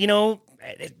some,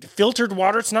 filtered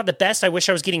water. It's not the best. I wish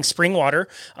I was getting spring water.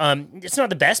 It's not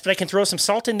the best, but I can throw some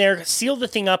salt in there, seal the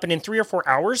thing up, and in 3 or 4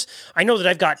 hours, I know that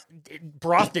I've got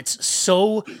broth that's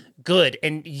so good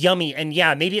and yummy. And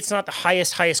yeah, maybe it's not the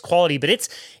highest quality, but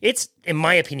it's in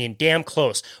my opinion, damn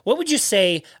close. What would you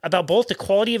say about both the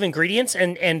quality of ingredients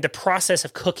and the process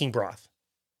of cooking broth?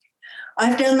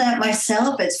 I've done that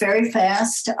myself. It's very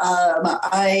fast.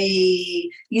 I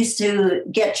used to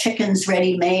get chickens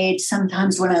ready-made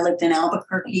sometimes when I lived in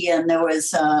Albuquerque, and there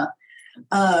was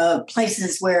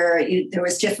places where there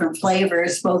was different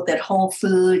flavors, both at Whole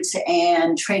Foods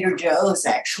and Trader Joe's,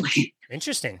 actually.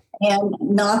 Interesting. And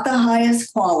not the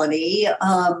highest quality,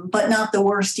 but not the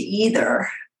worst either.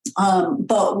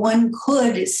 But one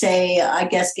could say, I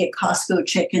guess, get Costco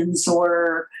chickens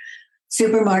or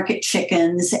supermarket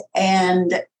chickens.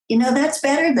 And, that's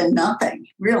better than nothing,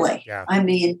 really. Yeah. I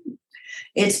mean,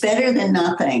 it's better than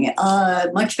nothing,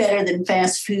 much better than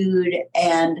fast food.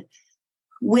 And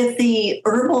with the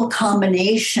herbal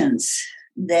combinations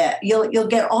that you'll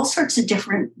get all sorts of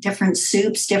different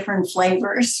soups, different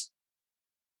flavors.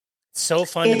 So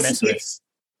fun to mess with.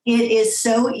 It is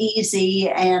so easy,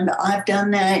 and I've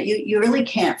done that. You really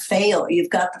can't fail.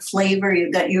 You've got the flavor.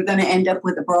 You're going to end up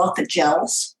with a broth that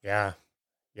gels. Yeah.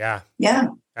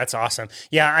 That's awesome.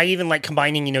 Yeah, I even like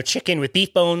combining, chicken with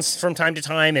beef bones from time to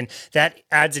time, and that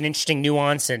adds an interesting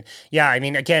nuance. And yeah, I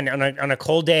mean, again, on a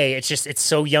cold day, it's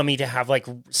so yummy to have like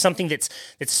something that's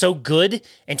so good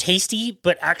and tasty,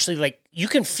 but actually like you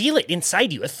can feel it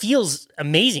inside you. It feels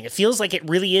amazing. It feels like it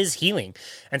really is healing.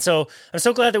 And so I'm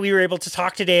so glad that we were able to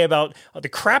talk today about the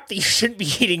crap that you shouldn't be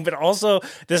eating, but also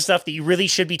the stuff that you really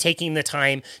should be taking the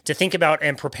time to think about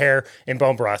and prepare in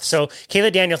bone broth. So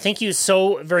Kayla Daniel, thank you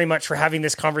so very much for having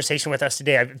this conversation with us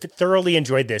today. I've thoroughly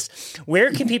enjoyed this.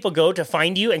 Where can people go to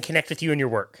find you and connect with you and your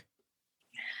work?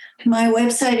 My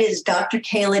website is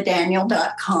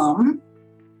drkayladaniel.com.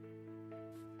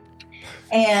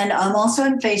 And I'm also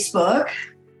on Facebook.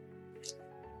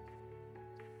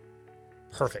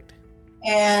 Perfect.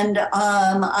 And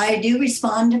I do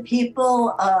respond to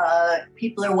people.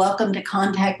 People are welcome to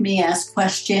contact me, ask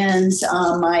questions.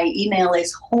 My email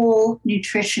is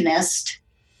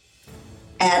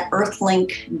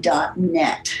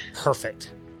wholenutritionist@earthlink.net.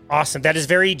 Perfect. Awesome. That is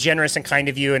very generous and kind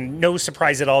of you, and no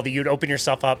surprise at all that you'd open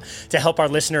yourself up to help our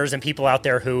listeners and people out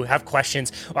there who have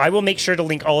questions. I will make sure to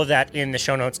link all of that in the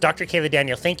show notes. Dr. Kayla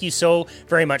Daniel, thank you so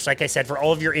very much, like I said, for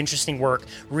all of your interesting work,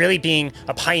 really being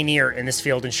a pioneer in this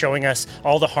field and showing us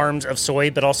all the harms of soy,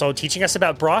 but also teaching us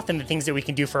about broth and the things that we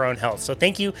can do for our own health. So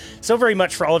thank you so very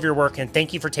much for all of your work, and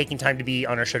thank you for taking time to be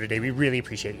on our show today. We really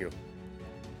appreciate you.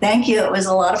 Thank you. It was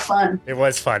a lot of fun. It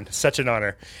was fun. Such an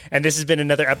honor. And this has been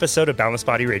another episode of Boundless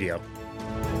Body Radio.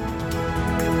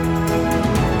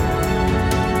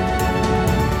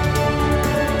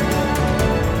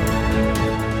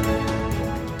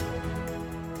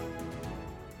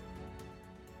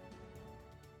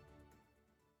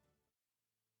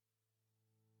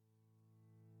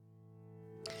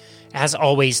 As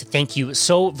always, thank you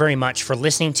so very much for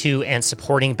listening to and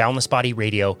supporting Boundless Body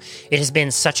Radio. It has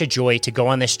been such a joy to go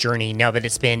on this journey now that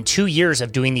it's been 2 years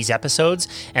of doing these episodes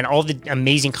and all the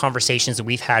amazing conversations that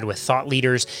we've had with thought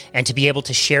leaders, and to be able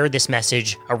to share this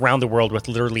message around the world with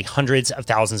literally hundreds of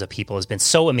thousands of people has been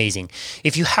so amazing.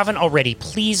 If you haven't already,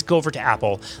 please go over to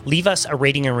Apple, leave us a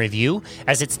rating and review,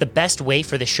 as it's the best way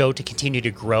for the show to continue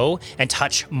to grow and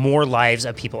touch more lives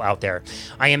of people out there.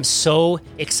 I am so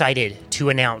excited to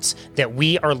announce that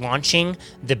we are launching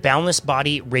the Boundless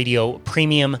Body Radio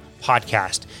Premium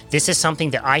podcast. This is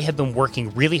something that I have been working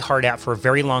really hard at for a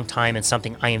very long time, and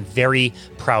something I am very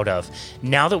proud of.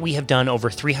 Now that we have done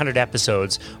over 300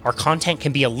 episodes, our content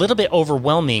can be a little bit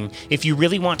overwhelming if you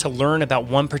really want to learn about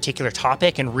one particular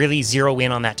topic and really zero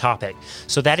in on that topic.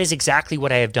 So that is exactly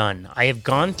what I have done. I have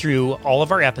gone through all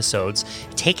of our episodes,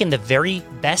 taken the very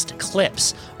best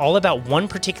clips all about one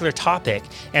particular topic,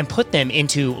 and put them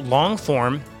into long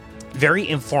form, very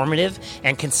informative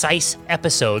and concise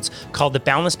episodes called the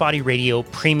Boundless Body Radio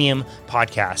Premium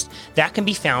Podcast. That can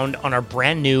be found on our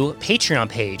brand new Patreon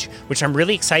page, which I'm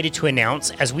really excited to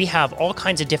announce, as we have all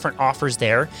kinds of different offers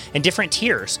there and different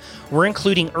tiers. We're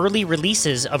including early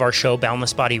releases of our show,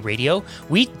 Boundless Body Radio.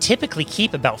 We typically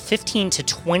keep about 15 to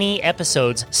 20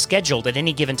 episodes scheduled at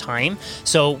any given time,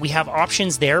 so we have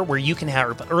options there where you can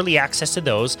have early access to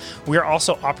those. We're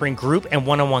also offering group and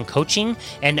one-on-one coaching,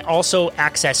 and also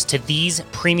access to these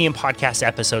premium podcast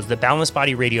episodes, the Boundless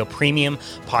Body Radio Premium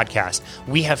Podcast.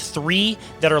 We have 3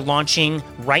 that are launching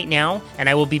right now, and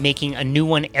I will be making a new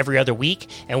one every other week,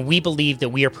 and we believe that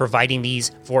we are providing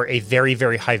these for a very,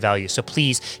 very high value. So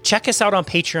please check us out on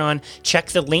Patreon,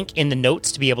 check the link in the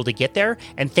notes to be able to get there,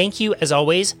 and thank you, as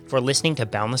always, for listening to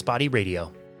Boundless Body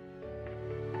Radio.